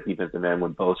started at defensive end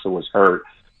when Bosa was hurt.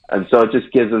 And so it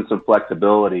just gives him some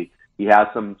flexibility. He has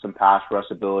some pass rush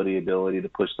ability to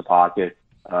push the pocket.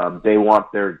 They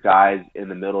want their guys in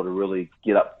the middle to really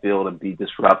get upfield and be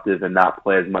disruptive and not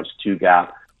play as much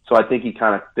two-gap. So I think he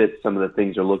kind of fits some of the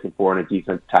things you're looking for in a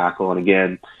defense tackle. And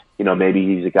again, maybe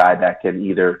he's a guy that can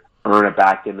either earn it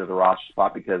back into the roster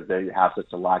spot because they have such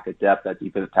a lack of depth at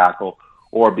defensive tackle,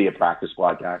 or be a practice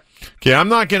squad guy. Okay, I'm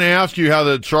not going to ask you how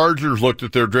the Chargers looked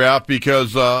at their draft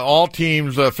because all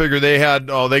teams figure they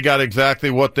got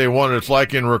exactly what they wanted. It's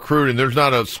like in recruiting. There's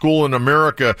not a school in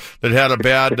America that had a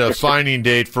bad signing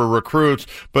date for recruits.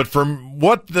 But from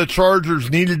what the Chargers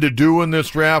needed to do in this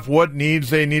draft, what needs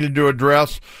they needed to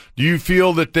address, do you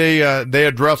feel that they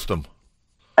addressed them?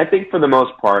 I think for the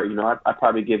most part, I'd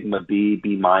probably give them a B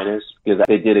minus because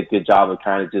they did a good job of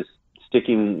kind of just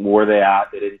sticking where they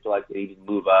at. They didn't feel like they needed to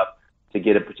move up to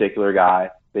get a particular guy.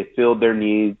 They filled their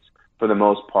needs for the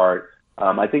most part.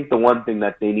 I think the one thing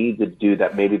that they need to do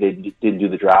that maybe they didn't do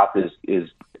the draft is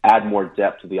add more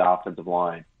depth to the offensive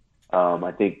line.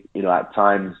 I think, at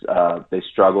times they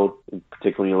struggled,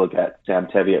 particularly when you look at Sam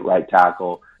Tevi at right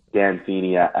tackle, Dan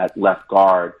Feeney at left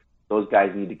guard. Those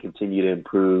guys need to continue to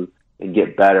improve and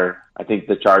get better. I think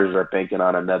the Chargers are banking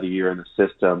on another year in the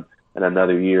system and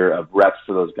another year of reps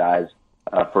for those guys,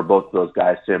 for both of those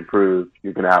guys to improve.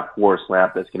 You're going to have Forrest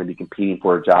Lamp that's going to be competing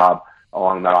for a job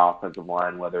along that offensive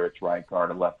line, whether it's right guard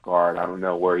or left guard. I don't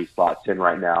know where he slots in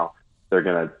right now. They're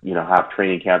going to, have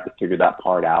training camp to figure that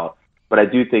part out. But I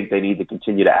do think they need to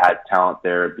continue to add talent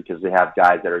there because they have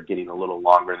guys that are getting a little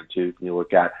longer in the tooth. You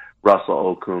look at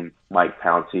Russell Okung, Mike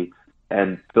Pouncey,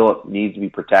 and Phillip needs to be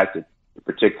protected,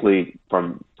 particularly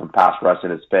from pass rush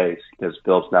in his face, because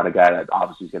Phillip's not a guy that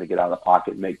obviously is going to get out of the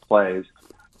pocket and make plays.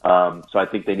 So I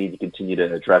think they need to continue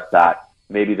to address that.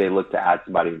 Maybe they look to add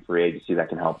somebody in free agency that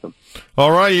can help them.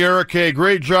 All right, Eric. Hey,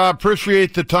 great job.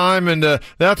 Appreciate the time. And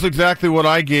that's exactly what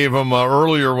I gave him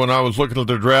earlier when I was looking at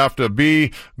the draft, a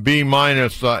B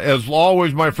minus. As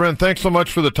always, my friend, thanks so much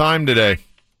for the time today.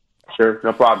 Sure,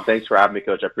 no problem. Thanks for having me,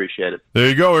 Coach. I appreciate it. There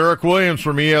you go. Eric Williams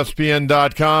from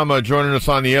ESPN.com joining us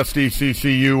on the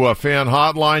SDCCU fan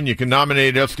hotline. You can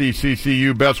nominate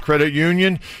SDCCU Best Credit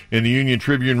Union in the Union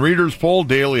Tribune Readers Poll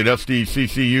daily at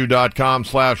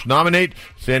SDCCU.com/nominate.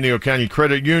 San Diego County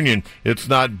Credit Union. It's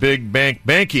not big bank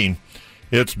banking.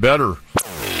 It's better.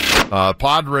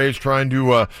 Padres trying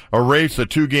to erase a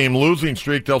 2-game losing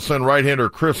streak. They'll send right-hander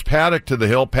Chris Paddock to the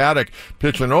hill. Paddock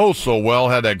pitching so well.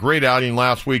 Had that great outing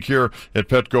last week here at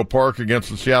Petco Park against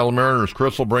the Seattle Mariners.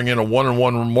 Chris will bring in a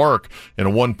 1-1 mark and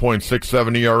a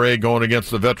 1.67 ERA going against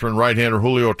the veteran right-hander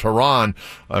Julio Teheran,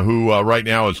 who right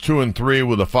now is 2-3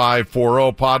 with a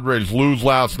 5.40. Padres lose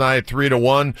last night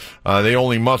 3-1. They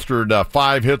only mustered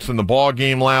 5 hits in the ball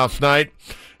game last night.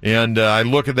 And I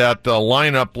look at that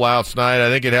lineup last night.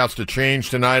 I think it has to change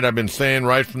tonight. I've been saying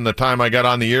right from the time I got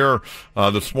on the air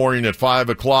this morning at 5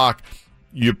 o'clock,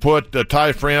 you put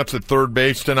Ty France at third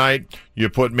base tonight. You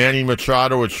put Manny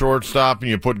Machado at shortstop, and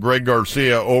you put Greg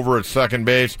Garcia over at second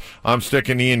base. I'm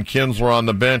sticking Ian Kinsler on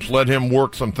the bench. Let him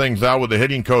work some things out with the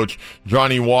hitting coach,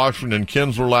 Johnny Washington.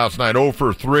 Kinsler last night 0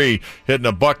 for 3, hitting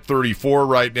a $134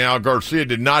 right now. Garcia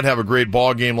did not have a great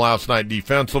ball game last night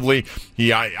defensively.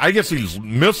 I guess he's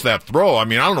missed that throw. I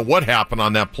mean, I don't know what happened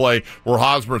on that play where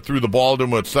Hosmer threw the ball to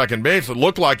him at second base. It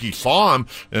looked like he saw him,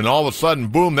 and all of a sudden,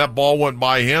 boom, that ball went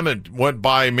by him. It went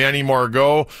by Manny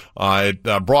Margot. It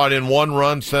brought in one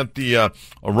run, sent the a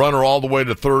runner all the way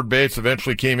to third base,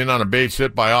 eventually came in on a base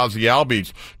hit by Ozzie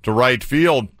Albies to right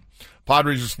field.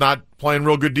 Padres just not playing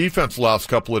real good defense the last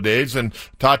couple of days. And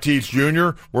Tatis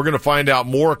Jr., we're going to find out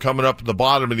more coming up at the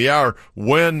bottom of the hour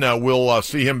when we'll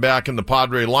see him back in the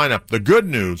Padre lineup. The good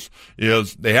news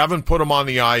is they haven't put him on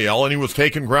the IL, and he was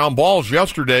taking ground balls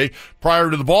yesterday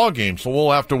prior to the ball game. So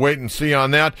we'll have to wait and see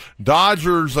on that.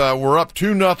 Dodgers were up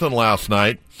 2-0 last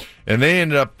night and they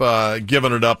ended up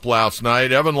giving it up last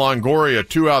night. Evan Longoria,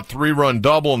 2-out, 3-run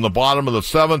double in the bottom of the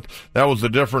 7th. That was the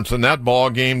difference in that ball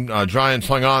game. Giants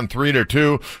hung on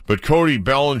 3-2, but Cody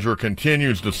Bellinger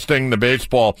continues to sting the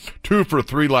baseball. 2 for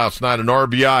 3 last night, an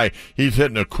RBI. He's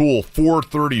hitting a cool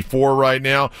 .434 right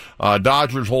now.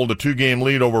 Dodgers hold a 2-game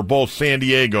lead over both San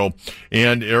Diego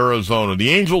and Arizona. The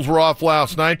Angels were off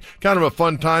last night. Kind of a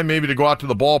fun time maybe to go out to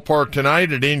the ballpark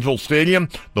tonight at Angel Stadium.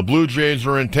 The Blue Jays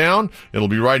are in town. It'll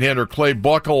be right-hander Clay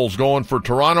Buchholz going for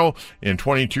Toronto, and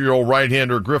 22-year-old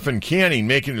right-hander Griffin Canning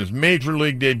making his major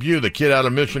league debut. The kid out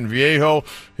of Mission Viejo.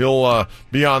 He'll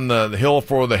be on the hill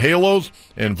for the Halos.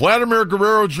 And Vladimir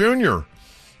Guerrero Jr.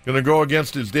 going to go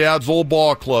against his dad's old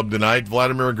ball club tonight.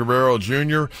 Vladimir Guerrero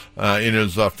Jr. In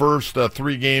his first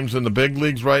 3 games in the big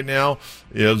leagues right now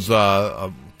is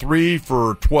 3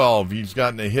 for 12. He's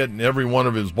gotten a hit in every one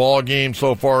of his ball games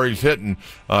so far. He's hitting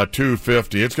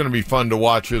 .250. It's going to be fun to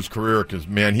watch his career because,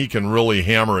 man, he can really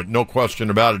hammer it, no question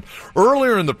about it.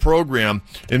 Earlier in the program,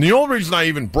 and the only reason I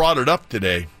even brought it up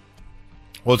today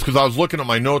was because I was looking at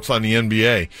my notes on the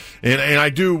NBA.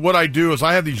 And what I do is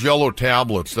I have these yellow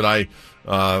tablets that I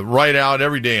write out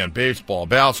every day on baseball,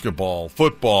 basketball,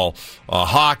 football,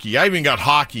 hockey. I even got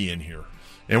hockey in here.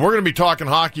 And we're going to be talking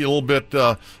hockey a little bit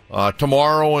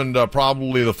tomorrow and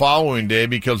probably the following day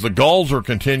because the Gulls are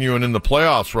continuing in the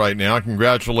playoffs right now.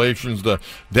 Congratulations to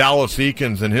Dallas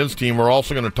Eakins and his team. We're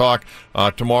also going to talk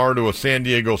tomorrow to a San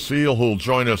Diego Seal who will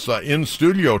join us in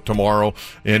studio tomorrow.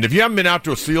 And if you haven't been out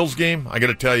to a Seals game, I got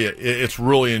to tell you, it's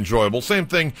really enjoyable. Same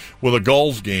thing with a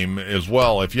Gulls game as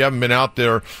well. If you haven't been out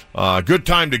there, good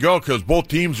time to go because both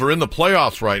teams are in the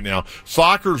playoffs right now.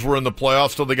 Sockers were in the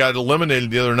playoffs till they got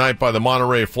eliminated the other night by the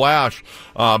Monterey Flash.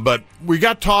 But we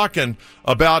got talking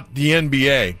about the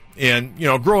NBA.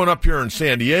 And, growing up here in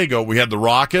San Diego, we had the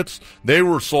Rockets. They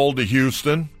were sold to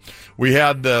Houston. We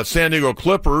had the San Diego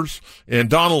Clippers and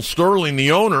Donald Sterling,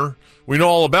 the owner. We know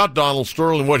all about Donald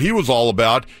Sterling, what he was all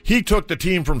about. He took the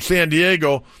team from San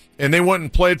Diego and they went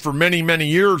and played for many, many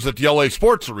years at the LA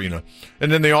Sports Arena.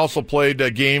 And then they also played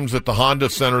games at the Honda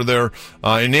Center there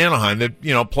in Anaheim. They,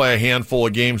 play a handful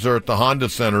of games there at the Honda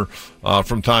Center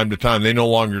from time to time. They no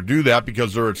longer do that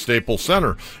because they're at Staples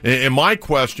Center. And my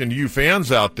question to you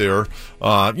fans out there,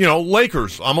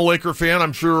 Lakers. I'm a Laker fan.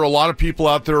 I'm sure a lot of people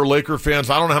out there are Laker fans.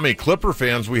 I don't know how many Clipper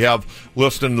fans we have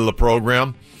listening to the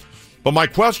program. But my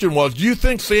question was, do you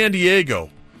think San Diego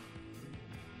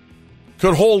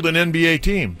could hold an NBA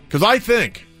team? Because I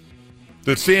think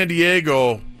that San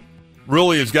Diego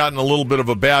really has gotten a little bit of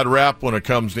a bad rap when it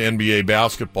comes to NBA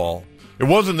basketball. It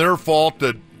wasn't their fault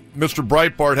that Mr.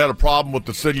 Breitbart had a problem with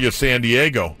the city of San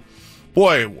Diego.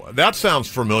 Boy, that sounds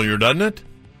familiar, doesn't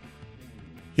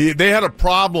it? They had a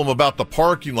problem about the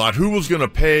parking lot. Who was going to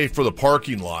pay for the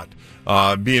parking lot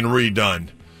being redone?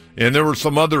 And there were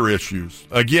some other issues.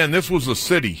 Again, this was the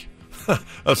city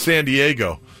of San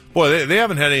Diego. Boy, they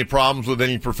haven't had any problems with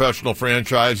any professional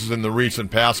franchises in the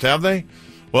recent past, have they?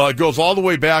 Well, it goes all the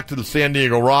way back to the San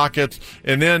Diego Rockets,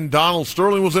 and then Donald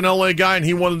Sterling was an L.A. guy, and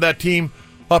he wanted that team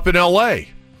up in L.A.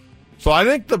 So I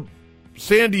think the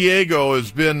San Diego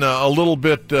has been a little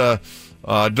bit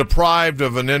deprived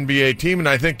of an NBA team, and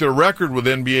I think their record with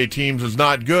NBA teams is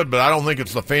not good, but I don't think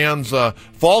it's the fans'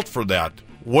 fault for that.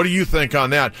 What do you think on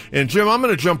that? And, Jim, I'm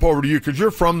going to jump over to you because you're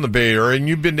from the Bay Area, and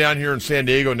you've been down here in San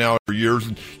Diego now for years,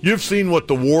 and you've seen what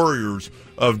the Warriors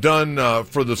have done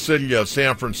for the city of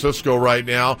San Francisco right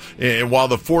now. And while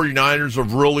the 49ers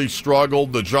have really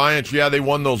struggled, the Giants, they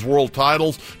won those world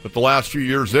titles, but the last few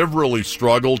years they've really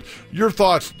struggled. Your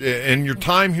thoughts and your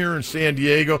time here in San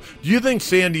Diego, do you think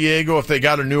San Diego, if they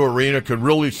got a new arena, could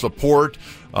really support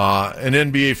an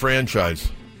NBA franchise?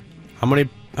 How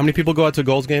many people go out to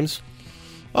Gulls games?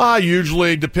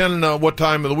 Usually, depending on what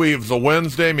time of the week. If it's a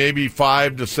Wednesday, maybe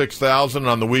 5,000 to 6,000.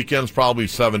 On the weekends, probably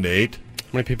 7,000 to 8,000.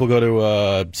 How many people go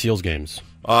to Seals games?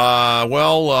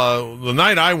 The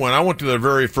night I went to their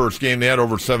very first game. They had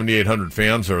over 7,800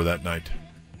 fans there that night.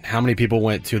 How many people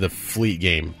went to the Fleet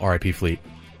game, RIP Fleet?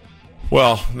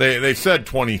 Well, they said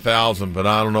 20,000, but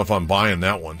I don't know if I'm buying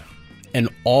that one. And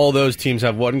all those teams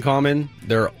have what in common?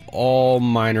 They're all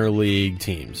minor league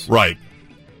teams. Right.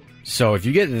 So if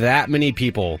you get that many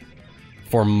people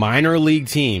for minor league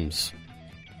teams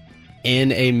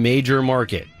in a major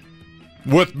market.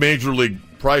 With major league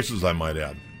prices, I might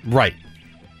add. Right.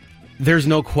 There's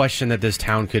no question that this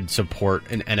town could support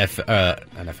an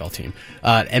NFL team,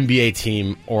 an NBA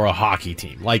team, or a hockey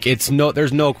team.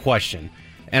 There's no question.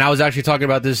 And I was actually talking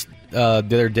about this the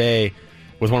other day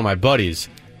with one of my buddies.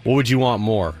 What would you want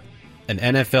more, an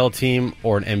NFL team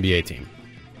or an NBA team?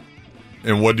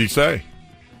 And what did he say?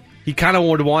 He kind of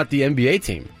would want the NBA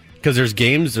team. because there's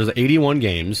 81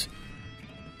 games.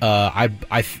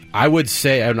 I would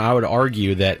say, and I would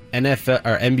argue that NFL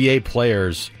or NBA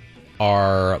players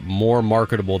are more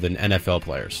marketable than NFL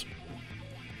players.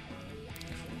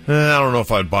 I don't know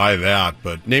if I'd buy that,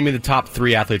 but name me the top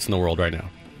 3 athletes in the world right now,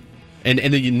 and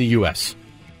in the U.S.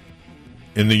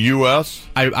 In the U.S.,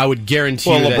 I would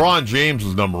guarantee. Well, LeBron James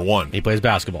is number 1. He plays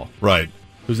basketball, right?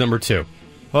 Who's number 2?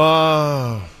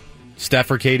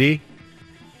 Steph or KD?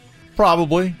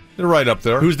 Probably. They're right up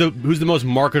there. Who's the most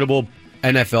marketable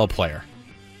NFL player?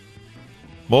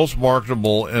 Most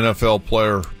marketable NFL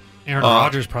player. Aaron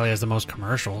Rodgers probably has the most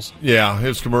commercials. Yeah,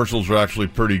 his commercials are actually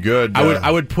pretty good.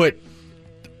 I would put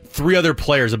 3 other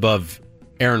players above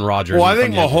Aaron Rodgers. Well, I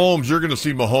think Mahomes. You're going to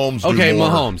see Mahomes. Okay, do more.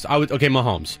 Mahomes.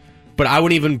 Mahomes. But I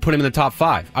wouldn't even put him in the top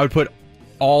 5. I would put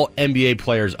all NBA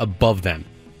players above them.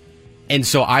 And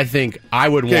so I think I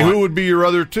would want... who would be your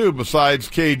other 2 besides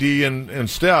KD and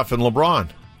Steph and LeBron?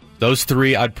 Those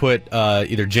 3, I'd put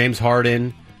either James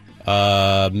Harden,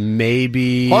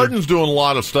 maybe... Harden's doing a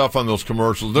lot of stuff on those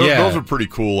commercials. Those are pretty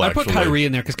cool, actually. I put Kyrie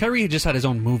in there because Kyrie just had his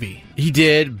own movie. He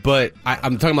did, but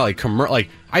I'm talking about like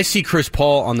I see Chris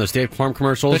Paul on the State Farm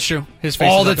commercials. That's true. His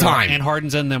face all is the time. And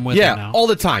Harden's in them with him now. All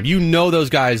the time. You know those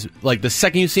guys. Like, the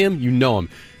second you see him, you know him.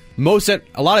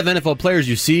 A lot of NFL players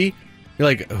you see, you're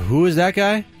like, who is that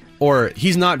guy? Or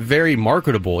he's not very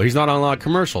marketable. He's not on a lot of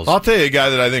commercials. I'll tell you a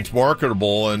guy that I think's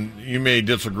marketable, and you may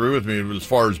disagree with me, but as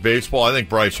far as baseball, I think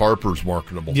Bryce Harper's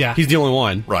marketable. Yeah. He's the only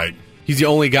one. Right. He's the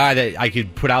only guy that I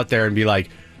could put out there and be like,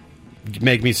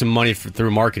 make me some money through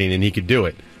marketing, and he could do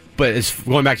it. But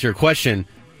going back to your question,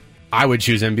 I would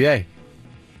choose NBA.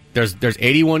 There's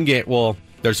 81 games. Well,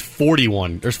 there's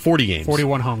 41. There's 40 games.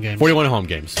 41 home games. 41 home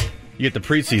games. You get the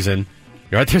preseason.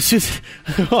 You're right there,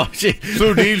 oh, gee.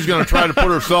 Sue Dee's going to try to put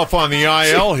herself on the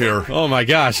IL here. Oh my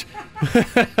gosh.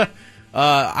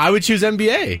 I would choose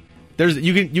NBA.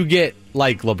 You get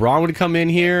like LeBron would come in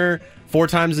here 4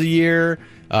 times a year.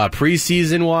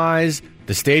 Preseason wise,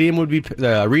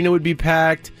 the arena would be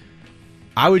packed.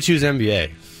 I would choose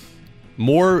NBA.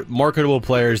 More marketable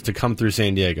players to come through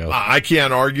San Diego. I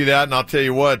can't argue that, and I'll tell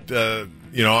you what.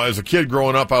 As a kid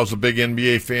growing up, I was a big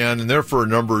NBA fan, and there for a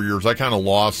number of years, I kind of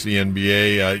lost the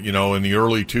NBA, in the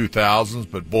early 2000s.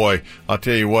 But, boy, I'll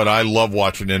tell you what, I love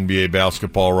watching NBA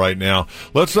basketball right now.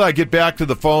 Let's get back to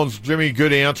the phones. Jimmy,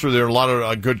 good answer there. A lot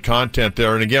of good content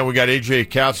there. And, again, we got A.J.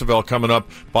 Cassavell coming up,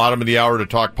 bottom of the hour, to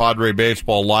talk Padre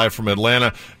baseball live from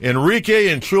Atlanta. Enrique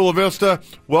in Chula Vista,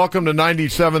 welcome to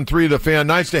 97.3 The Fan.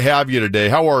 Nice to have you today.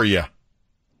 How are you?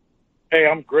 Hey,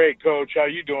 I'm great, Coach. How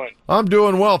you doing? I'm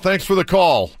doing well. Thanks for the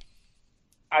call.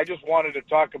 I just wanted to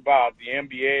talk about the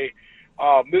NBA.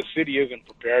 This city isn't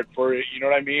prepared for it. You know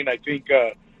what I mean? I think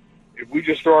if we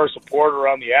just throw our support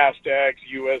around the Aztecs,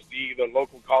 USD, the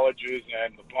local colleges,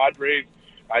 and the Padres,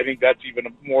 I think that's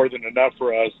even more than enough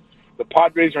for us. The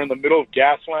Padres are in the middle of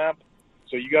Gaslamp,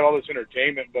 so you got all this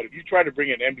entertainment. But if you try to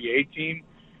bring an NBA team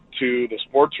to the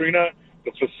sports arena,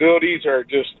 the facilities are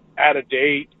just out of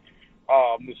date.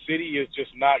 The city is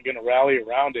just not going to rally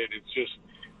around it. It's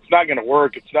not going to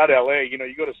work. It's not LA. You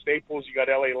go to Staples, you got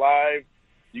LA Live,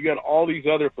 you got all these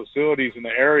other facilities in the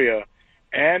area,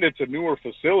 and it's a newer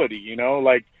facility.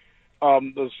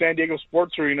 The San Diego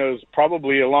Sports Arena is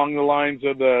probably along the lines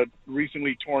of the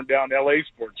recently torn down LA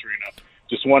Sports Arena.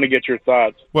 Just want to get your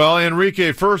thoughts. Well,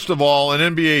 Enrique, first of all, an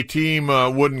NBA team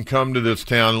wouldn't come to this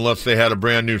town unless they had a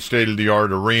brand new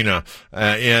state-of-the-art arena.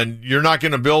 And you're not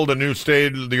going to build a new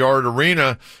state-of-the-art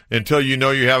arena until you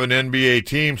know you have an NBA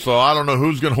team. So I don't know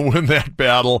who's going to win that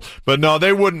battle. But no,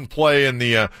 they wouldn't play in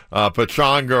the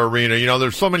Pechanga Arena.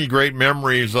 There's so many great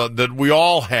memories that we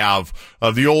all have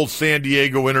of the old San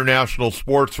Diego International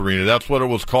Sports Arena. That's what it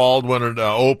was called when it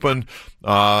opened.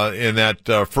 In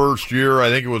that first year, I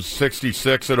think it was 66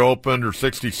 it opened, or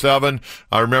 67.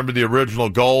 I remember the original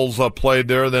Gulls played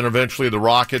there. Then eventually the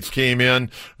Rockets came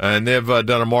in, and they've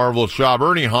done a marvelous job.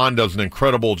 Ernie Hahn does an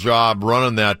incredible job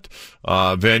running that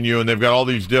venue, and they've got all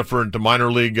these different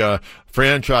minor league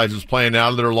franchises playing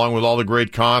out of there, along with all the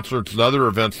great concerts and other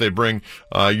events they bring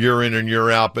year in and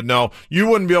year out. But no, you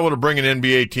wouldn't be able to bring an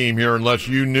NBA team here unless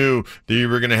you knew that you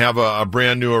were going to have a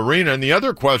brand new arena. And the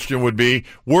other question would be,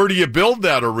 where do you build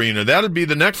that arena? That would be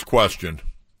the next question.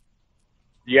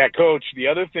 Yeah, Coach. The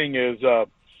other thing is,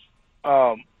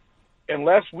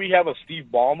 unless we have a Steve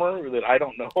Ballmer that I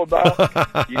don't know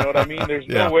about, you know what I mean? There's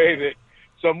no way that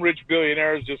some rich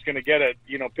billionaire is just going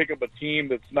to pick up a team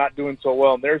that's not doing so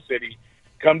well in their city,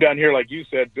 come down here, like you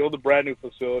said, build a brand new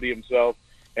facility himself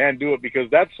and do it, because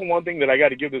that's the one thing that I got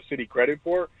to give the city credit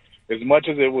for. As much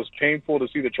as it was painful to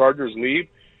see the Chargers leave,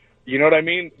 you know what I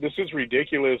mean? This is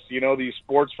ridiculous. These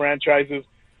sports franchises,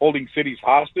 holding cities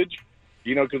hostage,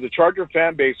 you know, because the Charger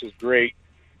fan base is great,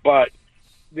 but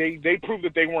they proved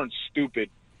that they weren't stupid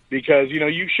because, you know,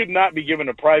 you should not be given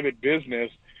a private business.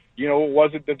 You know,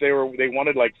 was it that they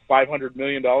wanted like $500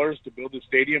 million to build the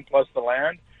stadium plus the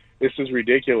land? This is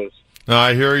ridiculous.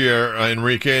 I hear you,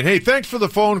 Enrique. And hey, thanks for the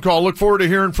phone call. Look forward to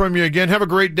hearing from you again. Have a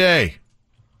great day.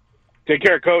 Take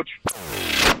care, Coach.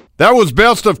 That was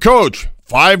Best of Coach,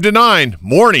 5 to 9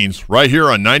 mornings, right here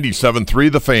on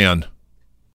 97.3 The Fan.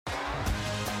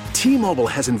 T-Mobile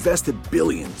has invested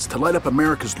billions to light up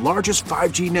America's largest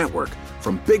 5G network,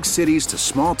 from big cities to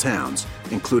small towns,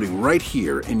 including right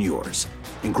here in yours.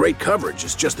 And great coverage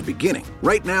is just the beginning.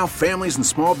 Right now, families and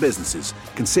small businesses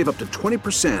can save up to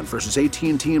 20% versus AT&T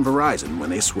and Verizon when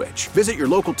they switch. Visit your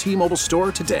local T-Mobile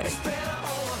store today.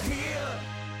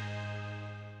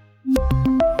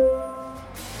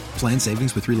 Plan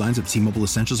savings with 3 lines of T-Mobile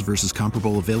Essentials versus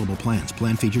comparable available plans.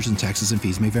 Plan features and taxes and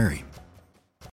fees may vary.